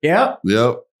fries. Yeah.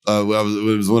 Yep.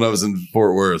 It was when I was in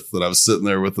Fort Worth that I was sitting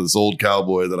there with this old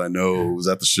cowboy that I know who was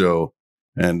at the show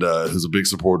and who's a big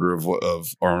supporter of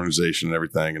our organization and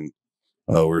everything. And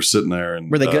we were sitting there and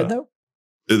Were they good though?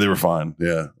 They were fine.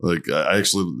 Yeah. Like I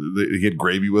actually, he had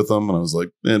gravy with them and I was like,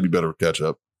 man, it'd be better with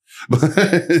ketchup.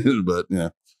 But yeah.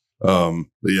 But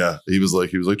yeah, he was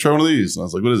like, try one of these. And I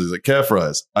was like, what is it? He's like, calf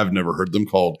fries. I've never heard them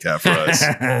called calf fries.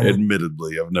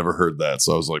 Admittedly, I've never heard that.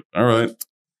 So I was like, all right.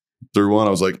 Through one, I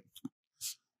was like,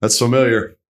 that's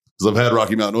familiar. Because I've had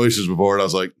Rocky Mountain oysters before. And I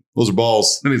was like, those are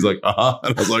balls. And he's like, uh-huh.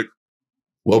 And I was like,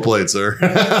 well played, sir.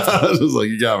 I was just like,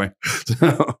 you got me.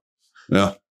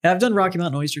 Yeah. I've done Rocky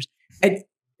Mountain oysters. And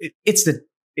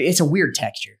it's a weird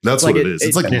texture. That's Like what it is.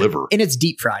 It's like liver. and it's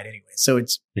deep fried anyway, so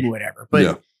it's whatever. But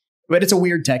Yeah. but it's a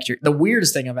weird texture. The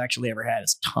weirdest thing I've actually ever had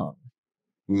is tongue.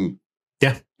 Mm.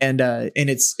 Yeah. And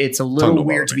it's a little Tongue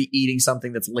weird to to be eating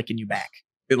something that's licking you back.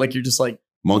 Like you're just like,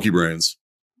 Monkey brains.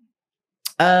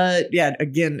 yeah.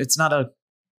 Again, it's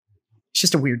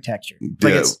just a weird texture.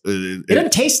 Like Yeah. it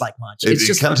doesn't taste like much. It It's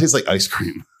just kind of tastes like ice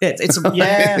cream. it's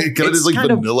yeah. It kind of it's tastes like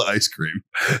kind of- vanilla ice cream.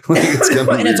 Like, it's kinda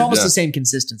and it's weird, almost yeah. the same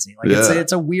consistency. Like Yeah.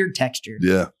 it's a weird texture.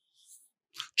 Yeah.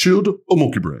 Chilled or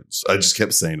monkey brains. I just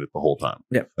kept saying it the whole time.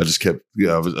 Yeah. I just kept,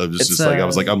 I was It's, just like, I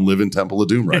was like, I'm living Temple of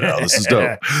Doom right now. This is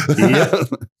dope. A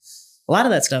lot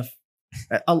of that stuff,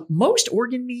 most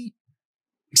organ meat,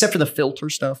 except for the filter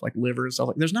stuff like liver and stuff,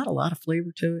 like there's not a lot of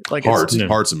flavor to it. Like Heart's, No.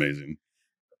 heart's amazing.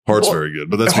 Heart's Well, very good,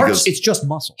 but that's heart's, because it's just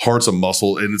muscle. heart's a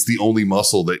muscle and it's the only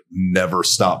muscle that never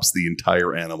stops the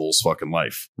entire animal's fucking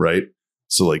life. Right.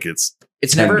 So like it's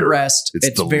Never at tender. rest. It's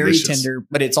It's very delicious. tender,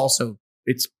 but it's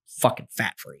fucking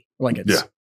fat free. Like it's Yeah.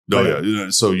 Oh yeah. You know,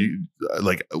 so you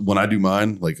like when I do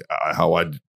mine, like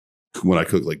when I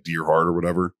cook like deer heart or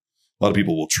whatever, A lot of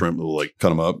people will cut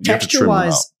them up. You have to trim them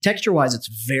out. Texture wise, it's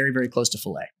very, very close to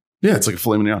filet. Yeah, it's like a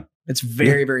filet mignon. It's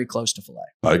very, very close to filet.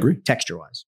 I agree. Texture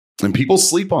wise. And people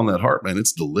sleep on that heart, man.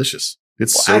 It's delicious.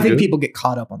 It's so I think good. people get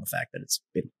caught up on the fact that it's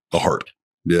big, The heart.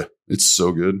 Yeah, it's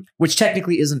so good. which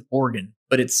technically is an organ,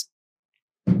 but it's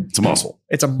It's a muscle,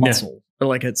 a muscle. Or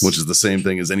like it's which is the same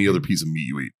thing as any other piece of meat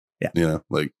you eat. Yeah. You know,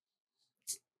 like,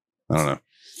 I don't know.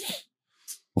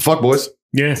 Well, fuck, boys.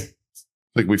 Yeah.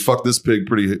 I think we fucked this pig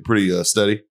pretty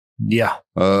steady. Yeah.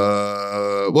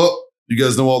 Well, you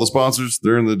guys know all the sponsors.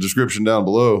 They're in the description down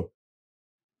below.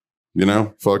 You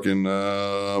know, fucking,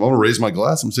 I'm going to raise my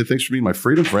glass. I'm going to say thanks for being my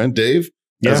freedom friend. Dave,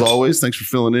 as always, thanks for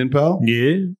filling in, pal.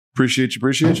 Yeah. Appreciate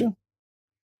you.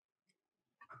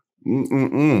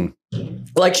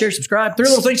 like, share, subscribe. 3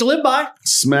 little things to live by.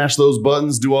 Smash those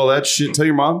buttons. Do all that shit. Tell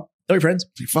your mom. Tell your friends.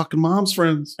 Tell your fucking mom's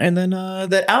friends. And then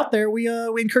that out there, we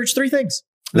encourage 3 things.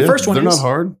 The first one they're is not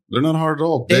hard. They're not hard at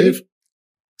all. Dave? Dave?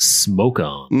 Smoke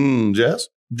on. Jazz?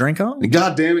 Drink on. And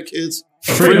God damn it, kids.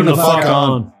 Freedom to fuck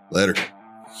on. Later.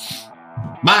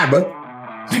 Bye, bud.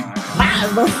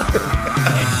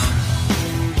 Bye.